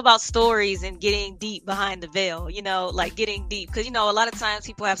show is all about stories and getting deep behind the veil, like getting deep. Because, a lot of times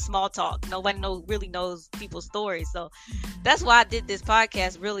people have small talk. Nobody really knows people's stories. So that's why I did this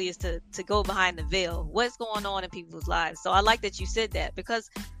podcast, really, is to go behind the veil. What's going on in people's lives? So I like that you said that, because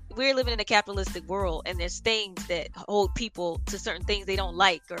we're living in a capitalistic world, and there's things that hold people to certain things they don't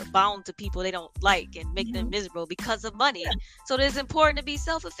like, or bound to people they don't like, and make them miserable because of money. So it is important to be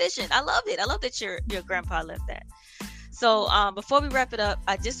self-efficient. I love it. I love that your grandpa left that. So before we wrap it up,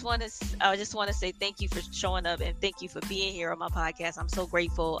 I just want to say thank you for showing up, and thank you for being here on my podcast. I'm so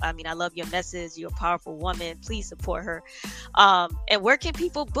grateful. I mean, I love your message. You're a powerful woman. Please support her. And where can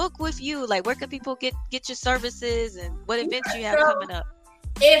people book with you? Like, where can people get your services, and what events you have coming up?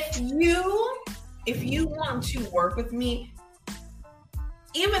 If you want to work with me,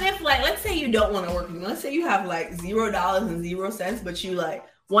 even if, like, let's say you don't want to work with me, let's say you have like $0.00, but you like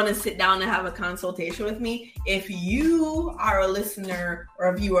want to sit down and have a consultation with me. If you are a listener or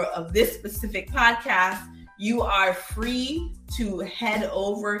a viewer of this specific podcast, you are free to head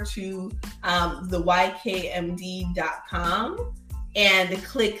over to the ykmd.com and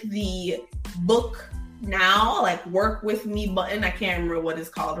click the book now, like work with me button. I can't remember what it's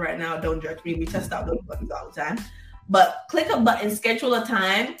called right now. Don't judge me. We test out those buttons all the time. But click a button, schedule a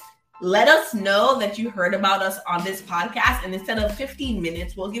time. Let us know that you heard about us on this podcast. And instead of 15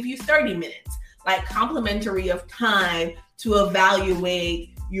 minutes, we'll give you 30 minutes, like complimentary of time to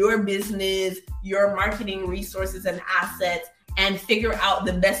evaluate your business, your marketing resources and assets, and figure out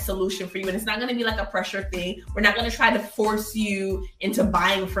the best solution for you. And it's not going to be like a pressure thing. We're not going to try to force you into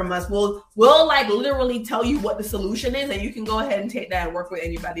buying from us. We'll like literally tell you what the solution is, and you can go ahead and take that and work with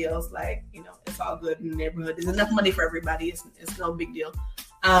anybody else. Like, it's all good in the neighborhood. There's enough money for everybody. It's no big deal.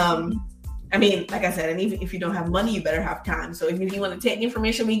 I mean, like I said, and even if you don't have money, you better have time. So if you want to take the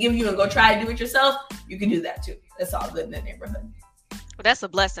information we give you and go try to do it yourself, you can do that too. It's all good in the neighborhood. Well, that's a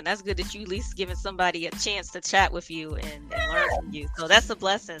blessing. That's good that you at least giving somebody a chance to chat with you and learn from you. So that's a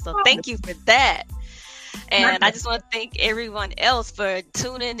blessing. So thank you for that. And I just want to thank everyone else for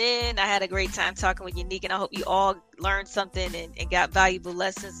tuning in. I had a great time talking with Unique, and I hope you all learned something and got valuable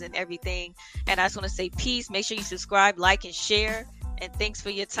lessons and everything. And I just want to say peace. Make sure you subscribe, like, and share. And thanks for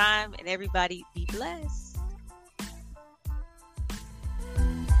your time. And everybody be blessed.